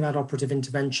talking about operative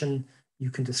intervention,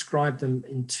 you can describe them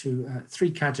into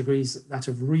 3 categories: that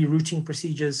of rerouting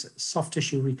procedures, soft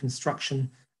tissue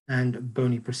reconstruction, and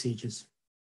bony procedures.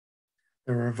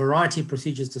 There are a variety of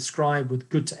procedures described with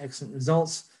good to excellent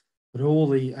results, but all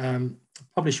the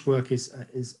published work is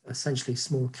essentially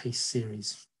small case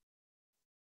series.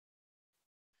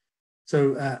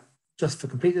 So just for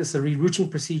completeness, a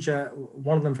rerouting procedure,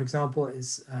 one of them, for example,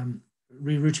 is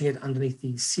rerouting it underneath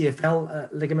the CFL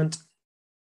ligament,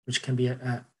 which can be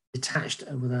detached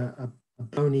with a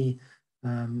bony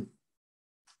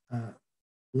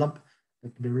lump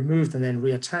that can be removed and then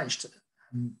reattached.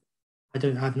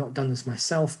 I've not done this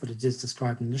myself, but it is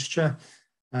described in literature.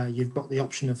 You've got the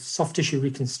option of soft tissue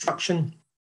reconstruction,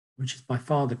 which is by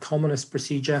far the commonest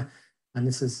procedure. And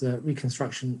this is the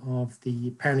reconstruction of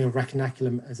the peroneal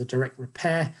retinaculum as a direct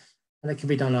repair, and it can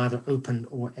be done either open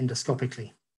or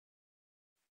endoscopically.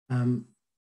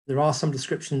 There are some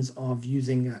descriptions of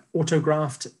using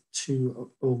autograft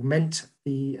to augment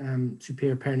the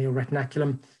superior peroneal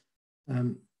retinaculum.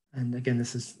 And again,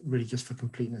 this is really just for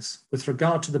completeness. With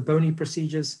regard to the bony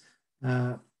procedures,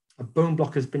 a bone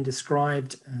block has been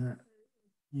described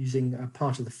using a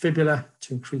part of the fibula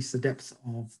to increase the depth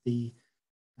of the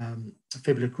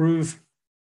fibular groove.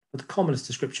 But the commonest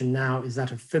description now is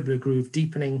that of fibular groove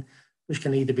deepening, which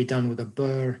can either be done with a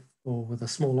burr or with a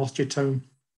small osteotome,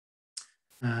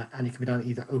 and it can be done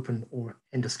either open or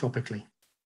endoscopically.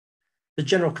 The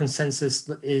general consensus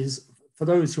is, for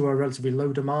those who are relatively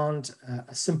low demand,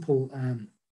 a simple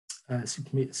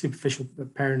superficial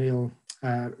peroneal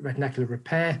retinacular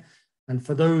repair And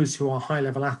for those who are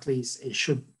high-level athletes, it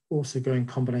should also go in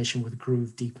combination with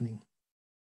groove deepening.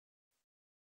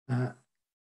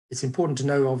 It's important to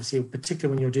know, obviously,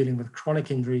 particularly when you're dealing with chronic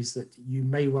injuries, that you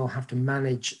may well have to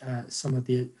manage some of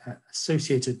the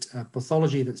associated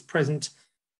pathology that's present.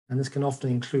 And this can often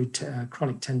include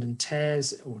chronic tendon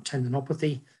tears or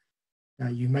tendinopathy.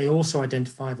 You may also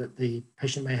identify that the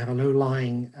patient may have a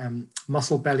low-lying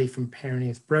muscle belly from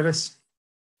peroneus brevis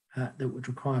that would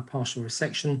require partial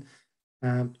resection,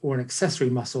 or an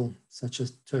accessory muscle such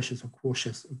as tertius or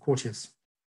quaternius.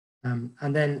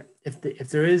 And then if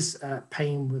there is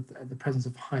pain with the presence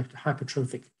of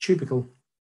hypertrophic tubercle,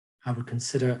 I would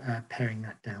consider paring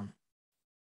that down.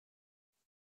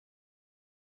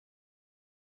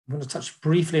 I'm going to touch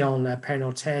briefly on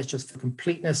peroneal tears just for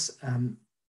completeness.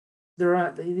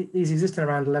 These exist in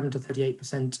around 11 to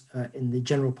 38% in the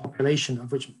general population,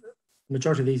 of which the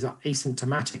majority of these are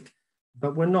asymptomatic,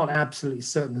 but we're not absolutely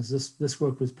certain, as this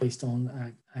work was based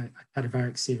on a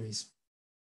cadaveric series.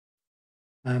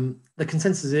 The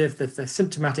consensus is if they're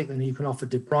symptomatic, then you can offer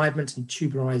debridement and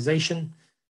tubularization.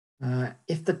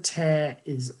 If the tear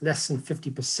is less than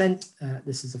 50%,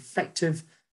 this is effective.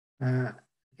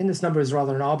 And this number is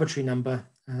rather an arbitrary number,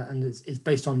 and it's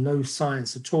based on no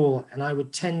science at all. And I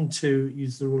would tend to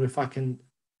use the rule: if I can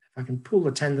pull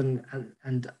the tendon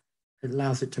and it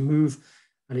allows it to move,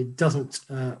 and it doesn't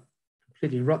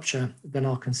completely rupture, then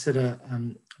I'll consider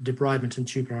debridement and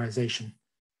tubularization.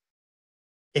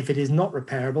 If it is not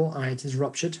repairable, it is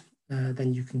ruptured,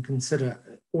 then you can consider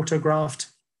autograft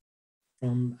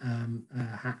from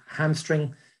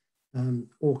hamstring,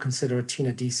 or consider a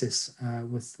tenodesis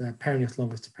with peroneus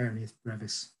longus to peroneus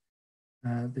brevis.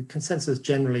 The consensus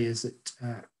generally is that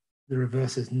the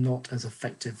reverse is not as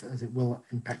effective, as it will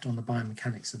impact on the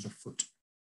biomechanics of the foot.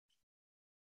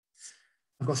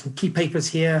 I've got some key papers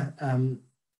here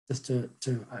just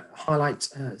to highlight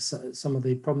some of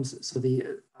the problems. So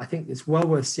I think it's well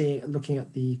worth looking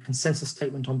at the consensus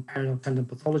statement on peroneal tendon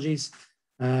pathologies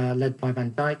led by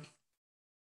Van Dyke.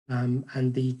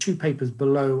 And the two papers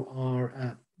below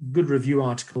are good review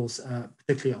articles,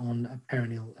 particularly on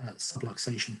peroneal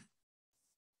subluxation.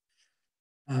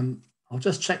 I'll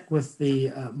just check with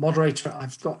the moderator.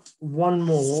 I've got one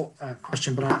more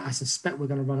question, but I suspect we're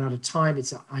going to run out of time.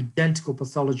 It's an identical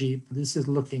pathology, but this is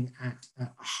looking at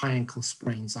high ankle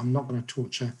sprains. I'm not going to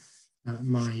torture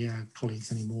my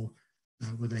colleagues anymore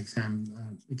with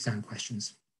exam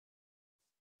questions.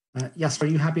 Yes, are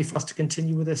you happy for us to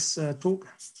continue with this talk?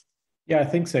 Yeah, I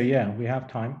think so. Yeah, we have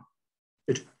time.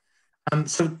 Good.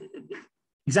 So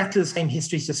exactly the same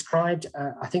history is described.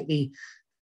 I think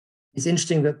it's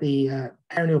interesting that the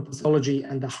peroneal pathology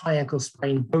and the high ankle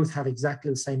sprain both have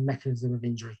exactly the same mechanism of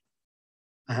injury.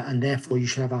 And therefore, you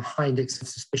should have a high index of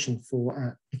suspicion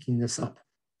for picking this up.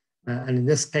 And in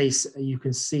this case, you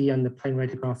can see on the plane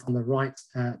radiograph on the right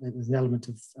that there's an element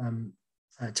of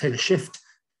talar shift.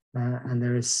 And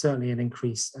there is certainly an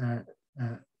increased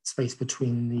space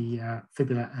between the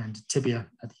fibula and tibia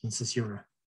at the incisura.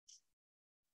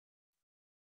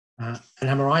 An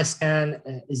MRI scan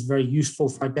is very useful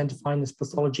for identifying this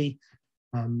pathology.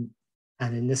 And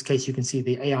in this case, you can see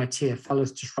the AITFL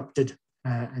is disrupted,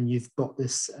 and you've got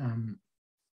this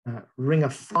ring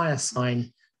of fire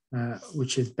sign,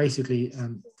 which is basically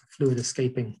fluid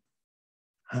escaping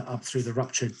up through the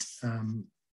ruptured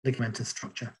ligamentous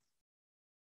structure.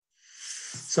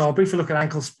 So I'll briefly look at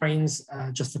ankle sprains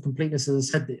just for completeness. As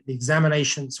I said, the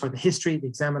examination, the history, the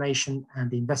examination,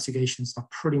 and the investigations are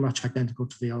pretty much identical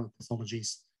to the other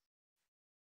pathologies.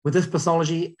 With this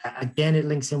pathology, again, it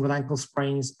links in with ankle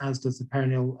sprains, as does the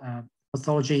peroneal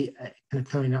pathology. It can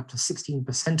occur in up to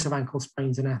 16% of ankle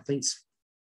sprains in athletes.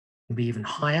 It can be even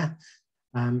higher.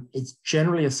 It's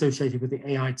generally associated with the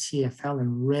AITFL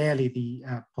and rarely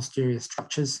the posterior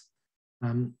structures.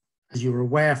 As you're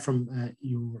aware from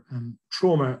your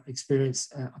trauma experience,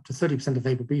 up to 30% of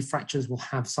ABB fractures will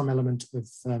have some element of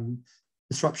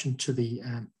disruption to the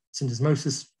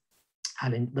syndesmosis.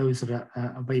 And in those that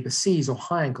are Weber Cs or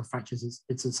high ankle fractures,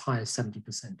 it's as high as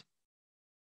 70%.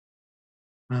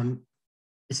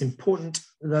 It's important,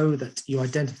 though, that you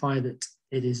identify that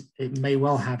it may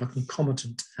well have a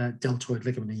concomitant deltoid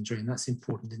ligament injury, and that's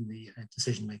important in the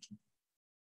decision making.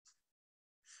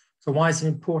 So why is it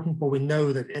important? Well, we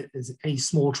know that any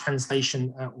small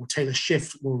translation or talar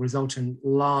shift will result in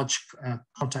large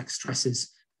contact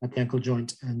stresses at the ankle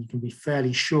joint, and you can be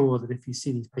fairly sure that if you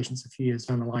see these patients a few years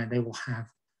down the line, they will have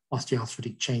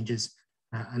osteoarthritic changes,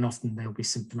 and often they'll be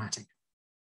symptomatic.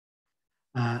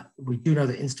 We do know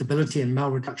that instability and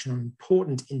malreduction are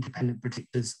important independent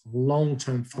predictors of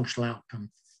long-term functional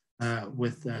outcome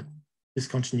with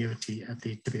discontinuity at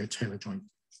the tibio-talar joint.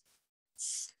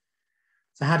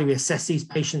 So how do we assess these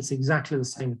patients? Exactly the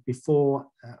same as before.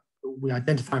 We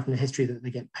identify from the history that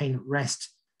they get pain at rest,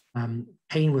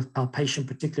 pain with palpation,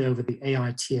 particularly over the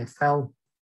AITFL.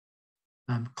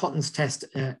 Cotton's test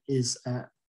is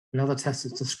another test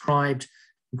that's described.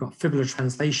 We've got fibular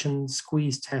translation,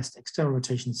 squeeze test, external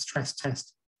rotation stress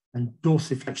test, and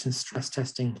dorsiflexion stress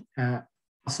testing,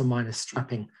 plus or minus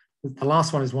strapping. The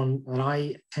last one is one that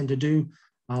I tend to do.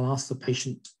 I'll ask the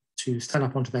patient to stand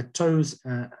up onto their toes,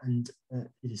 and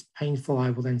it is painful.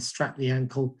 I will then strap the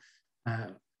ankle.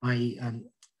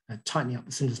 Tightening up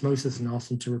the syndesmosis and ask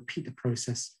them to repeat the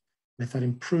process. And if that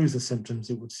improves the symptoms,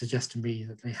 it would suggest to me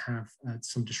that they have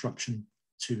some disruption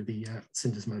to the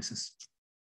syndesmosis.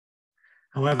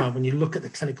 However, when you look at the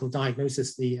clinical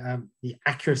diagnosis, the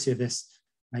accuracy of this,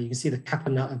 you can see the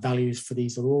kappa values for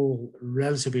these are all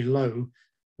relatively low.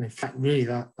 And in fact, really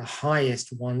the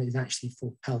highest one is actually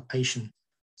for palpation.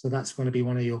 So that's going to be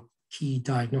one of your key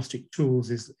diagnostic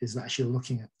tools is actually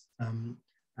looking at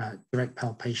direct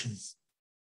palpation.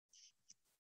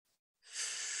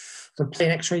 So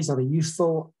plain X-rays, are they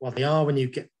useful? Well, they are when you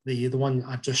get the one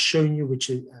I've just shown you,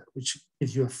 which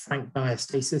gives you a frank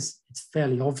diastasis. It's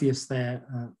fairly obvious there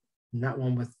in that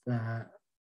one with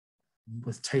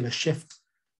Taylor shift.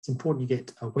 It's important you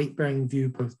get a weight-bearing view,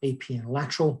 both AP and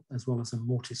lateral, as well as a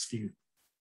mortise view.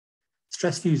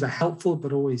 Stress views are helpful,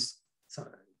 but always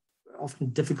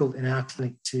often difficult in our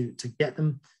clinic to get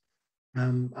them.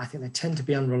 I think they tend to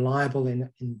be unreliable in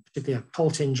particularly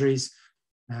occult injuries,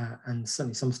 and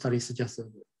certainly some studies suggest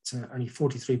that it's only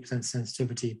 43%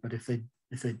 sensitivity. But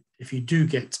if you do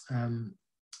get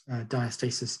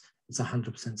diastasis, it's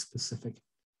 100% specific.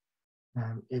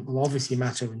 It will obviously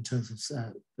matter in terms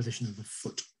of position of the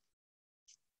foot.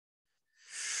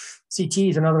 CT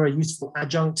is another useful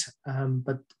adjunct,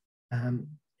 but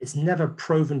it's never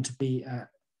proven to be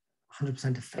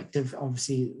 100% effective.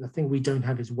 Obviously, the thing we don't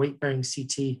have is weight-bearing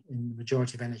CT in the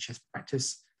majority of NHS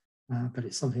practice, but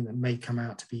it's something that may come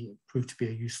out to prove to be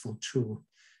a useful tool.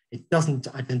 It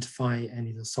doesn't identify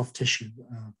any of the soft tissue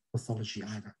pathology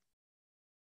either.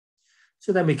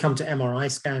 So then we come to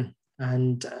MRI scan,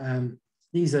 and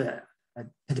these tend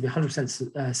to be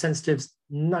 100% sensitive,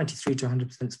 93 to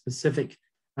 100% specific,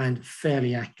 and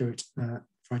fairly accurate for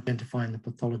identifying the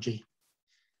pathology.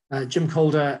 Jim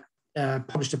Calder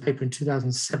published a paper in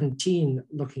 2017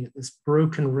 looking at this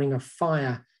broken ring of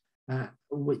fire,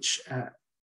 which,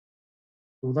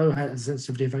 although has a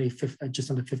sensitivity of only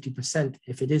just under 50%,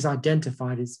 if it is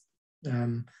identified as,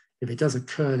 if it does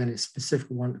occur, then it's specific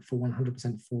for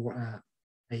 100% for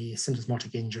a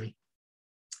syndesmotic injury.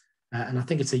 And I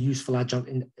think it's a useful adjunct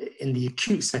in the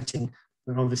acute setting,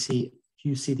 but obviously if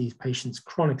you see these patients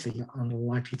chronically, you're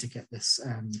unlikely to get this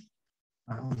on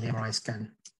the MRI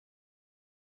scan.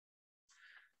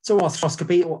 So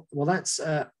arthroscopy, well, that's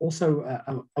also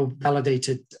a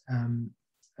validated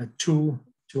tool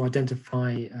to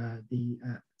identify the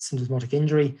syndesmotic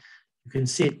injury. You can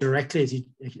see it directly, as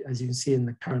you can see in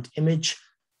the current image.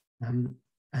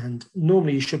 And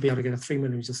normally you should be able to get a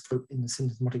 3mm scope in the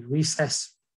syndesmotic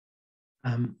recess.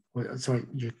 Sorry,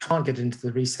 you can't get into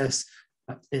the recess.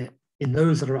 But in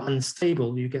those that are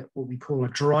unstable, you get what we call a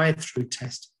drive-through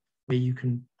test, where you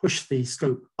can push the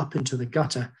scope up into the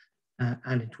gutter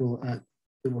and it will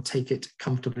take it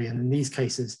comfortably. And in these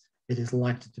cases, it is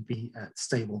likely to be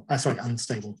unstable. So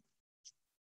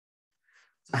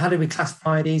how do we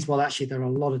classify these? Well, actually, there are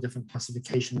a lot of different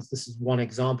classifications. This is one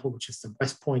example, which is the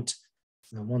West Point,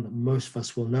 the one that most of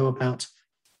us will know about.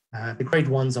 The grade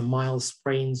 1s are mild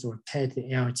sprains or a tear to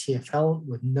the AITFL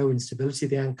with no instability of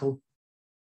the ankle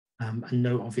and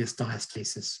no obvious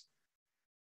diastasis.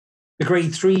 The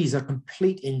grade 3s are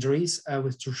complete injuries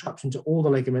with disruption to all the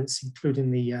ligaments,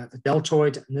 including the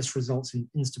deltoid, and this results in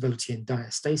instability and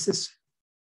diastasis.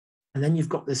 And then you've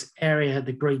got this area,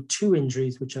 the grade 2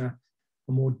 injuries, which are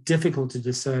more difficult to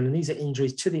discern, and these are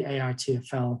injuries to the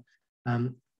AITFL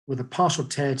with a partial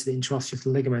tear to the interosseous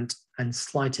ligament and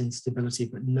slight instability,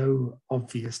 but no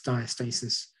obvious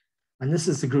diastasis. And this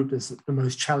is the group that's the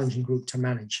most challenging group to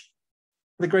manage.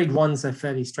 For the grade 1s, they're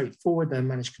fairly straightforward. They're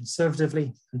managed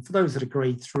conservatively. And for those that are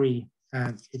grade 3,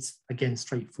 it's again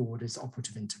straightforward as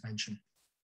operative intervention.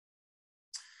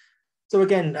 So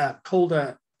again,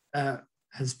 Calder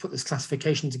has put this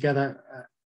classification together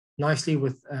nicely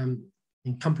with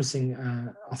encompassing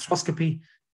arthroscopy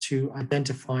to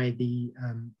identify the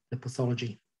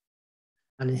pathology.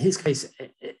 And in his case,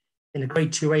 in a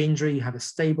grade 2A injury, you have a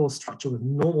stable structure with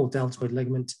normal deltoid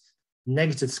ligament,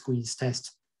 negative squeeze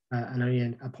test, and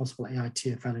only a possible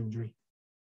AITFL injury.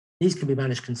 These can be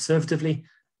managed conservatively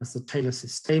as the talus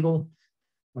is stable.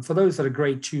 But for those that are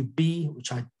grade 2B,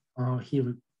 which are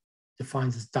here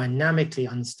defines as dynamically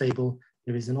unstable.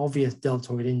 There is an obvious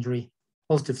deltoid injury,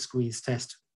 positive squeeze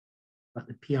test, but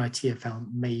the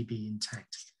PI-TFL may be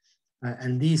intact.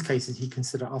 In these cases, he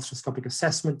considered arthroscopic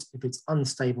assessment. If it's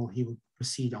unstable, he would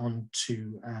proceed on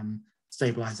to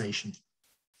stabilization.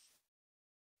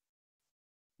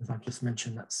 As I've just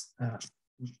mentioned, that's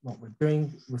what we're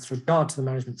doing. With regard to the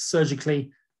management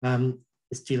surgically,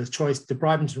 it's dealer's choice.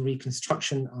 Debridement and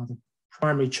reconstruction are the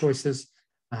primary choices.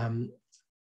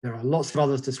 There are lots of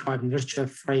others described in literature: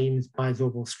 frames,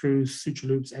 bisorbal screws, suture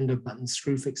loops, endo buttons,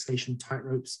 screw fixation, tight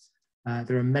ropes.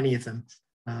 There are many of them,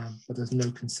 but there's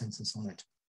no consensus on it.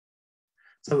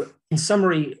 So in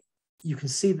summary, you can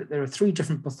see that there are 3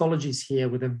 different pathologies here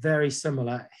with a very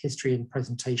similar history and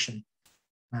presentation.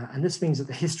 And this means that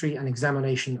the history and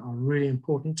examination are really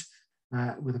important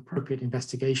with appropriate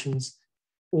investigations.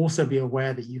 Also be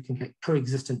aware that you can get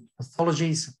coexistent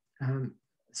pathologies,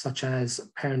 such as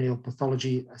perineal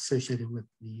pathology associated with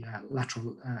the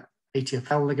lateral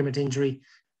ATFL ligament injury.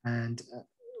 And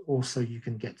also you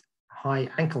can get high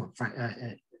ankle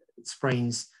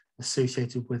sprains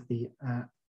associated with the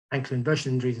ankle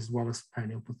inversion injuries, as well as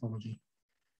perineal pathology.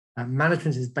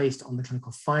 Management is based on the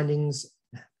clinical findings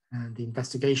and the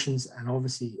investigations, and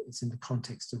obviously it's in the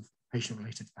context of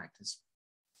patient-related factors.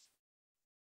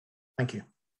 Thank you.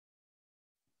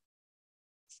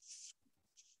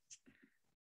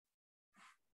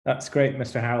 That's great,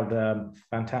 Mr. Harrold.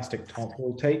 Fantastic talk.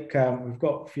 We'll take, we've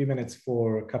got a few minutes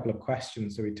for a couple of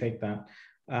questions, so we take that.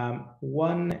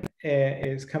 One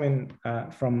is coming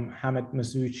from Hamid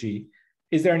Masucci.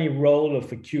 Is there any role of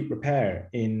acute repair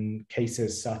in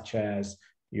cases such as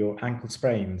your ankle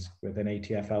sprains with an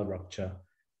ATFL rupture?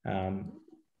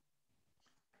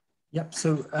 Yep,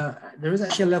 so there is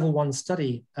actually a level 1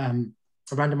 study, a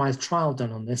randomized trial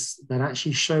done on this that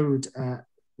actually showed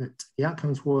that the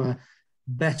outcomes were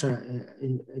better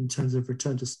in terms of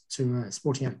return to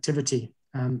sporting activity.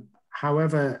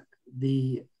 However,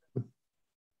 the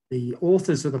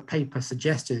authors of the paper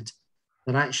suggested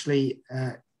that actually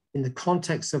in the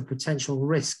context of potential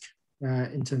risk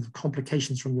in terms of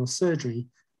complications from your surgery,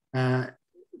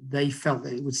 they felt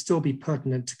that it would still be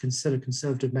pertinent to consider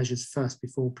conservative measures first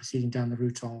before proceeding down the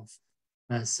route of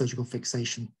surgical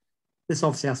fixation. This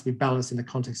obviously has to be balanced in the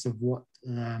context of what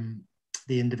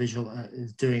the individual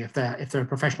is doing. If they're a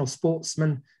professional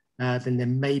sportsman, then there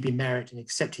may be merit in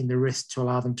accepting the risk to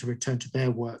allow them to return to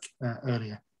their work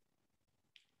earlier.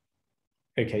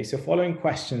 Okay, so following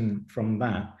question from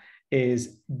that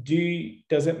is,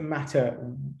 does it matter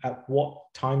at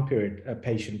what time period a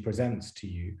patient presents to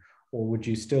you, or would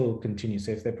you still continue?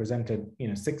 So if they presented,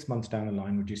 6 months down the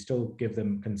line, would you still give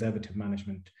them conservative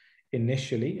management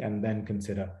initially and then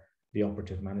consider the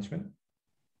operative management?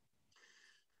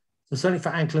 So certainly for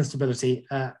ankle instability,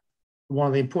 one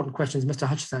of the important questions, Mr.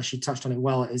 Hutchison actually touched on it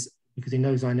well, is because he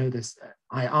knows I know this.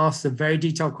 I asked a very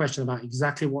detailed question about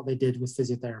exactly what they did with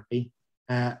physiotherapy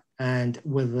and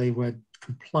whether they were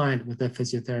compliant with their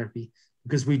physiotherapy,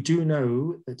 because we do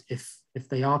know that if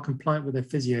they are compliant with their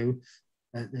physio,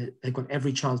 they've got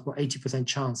every chance, about 80%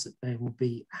 chance that they will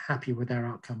be happy with their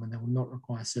outcome and they will not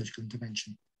require surgical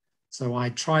intervention. So I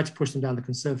try to push them down the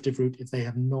conservative route if they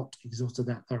have not exhausted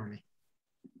that thoroughly.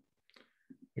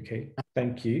 Okay,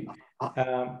 thank you.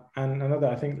 And another,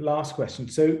 I think, last question.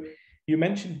 So you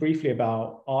mentioned briefly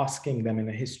about asking them in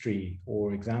a history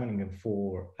or examining them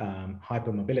for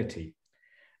hypermobility.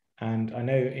 And I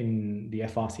know in the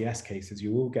FRCS cases,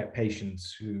 you will get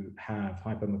patients who have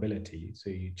hypermobility,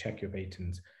 so you check your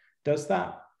Batons. Does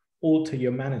that alter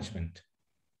your management?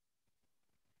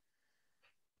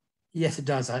 Yes, it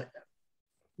does.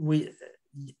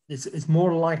 It's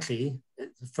more likely,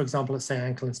 for example, let's say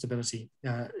ankle instability,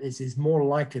 it is more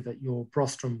likely that your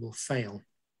rostrum will fail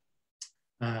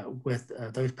with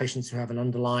those patients who have an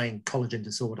underlying collagen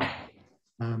disorder.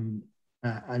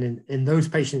 And in those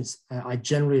patients, I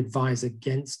generally advise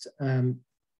against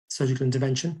surgical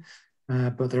intervention,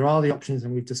 but there are the options,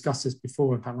 and we've discussed this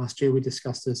before. In fact, last year we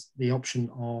discussed this, the option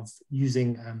of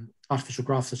using artificial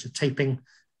grafts such as taping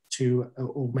to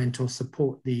augment or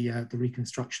support the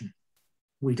reconstruction.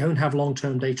 We don't have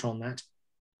long-term data on that,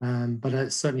 but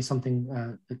it's certainly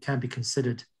something that can be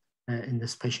considered in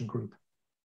this patient group.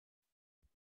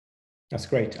 That's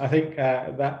great. I think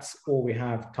that's all we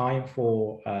have time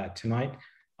for tonight.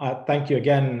 Thank you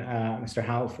again, Mr.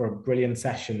 Harrold, for a brilliant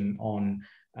session on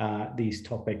these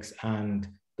topics and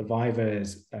the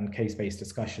vivas and case-based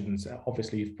discussions.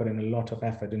 Obviously, you've put in a lot of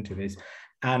effort into this.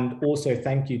 And also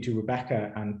thank you to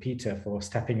Rebecca and Peter for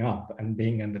stepping up and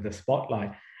being under the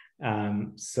spotlight.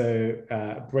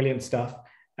 Brilliant stuff.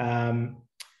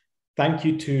 Thank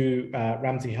you to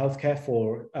Ramsay Healthcare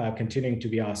for continuing to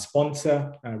be our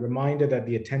sponsor. A reminder that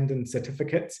the attendance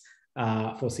certificates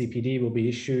for CPD will be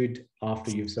issued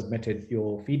after you've submitted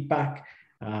your feedback.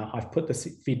 I've put the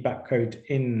feedback code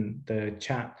in the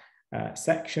chat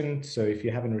section, so if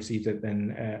you haven't received it,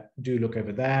 then do look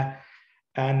over there.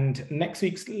 And next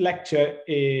week's lecture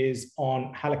is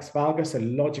on hallux valgus, a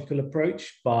logical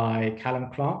approach by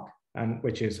Callum Clark,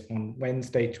 which is on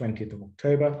Wednesday, 20th of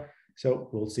October. So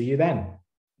we'll see you then.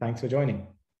 Thanks for joining.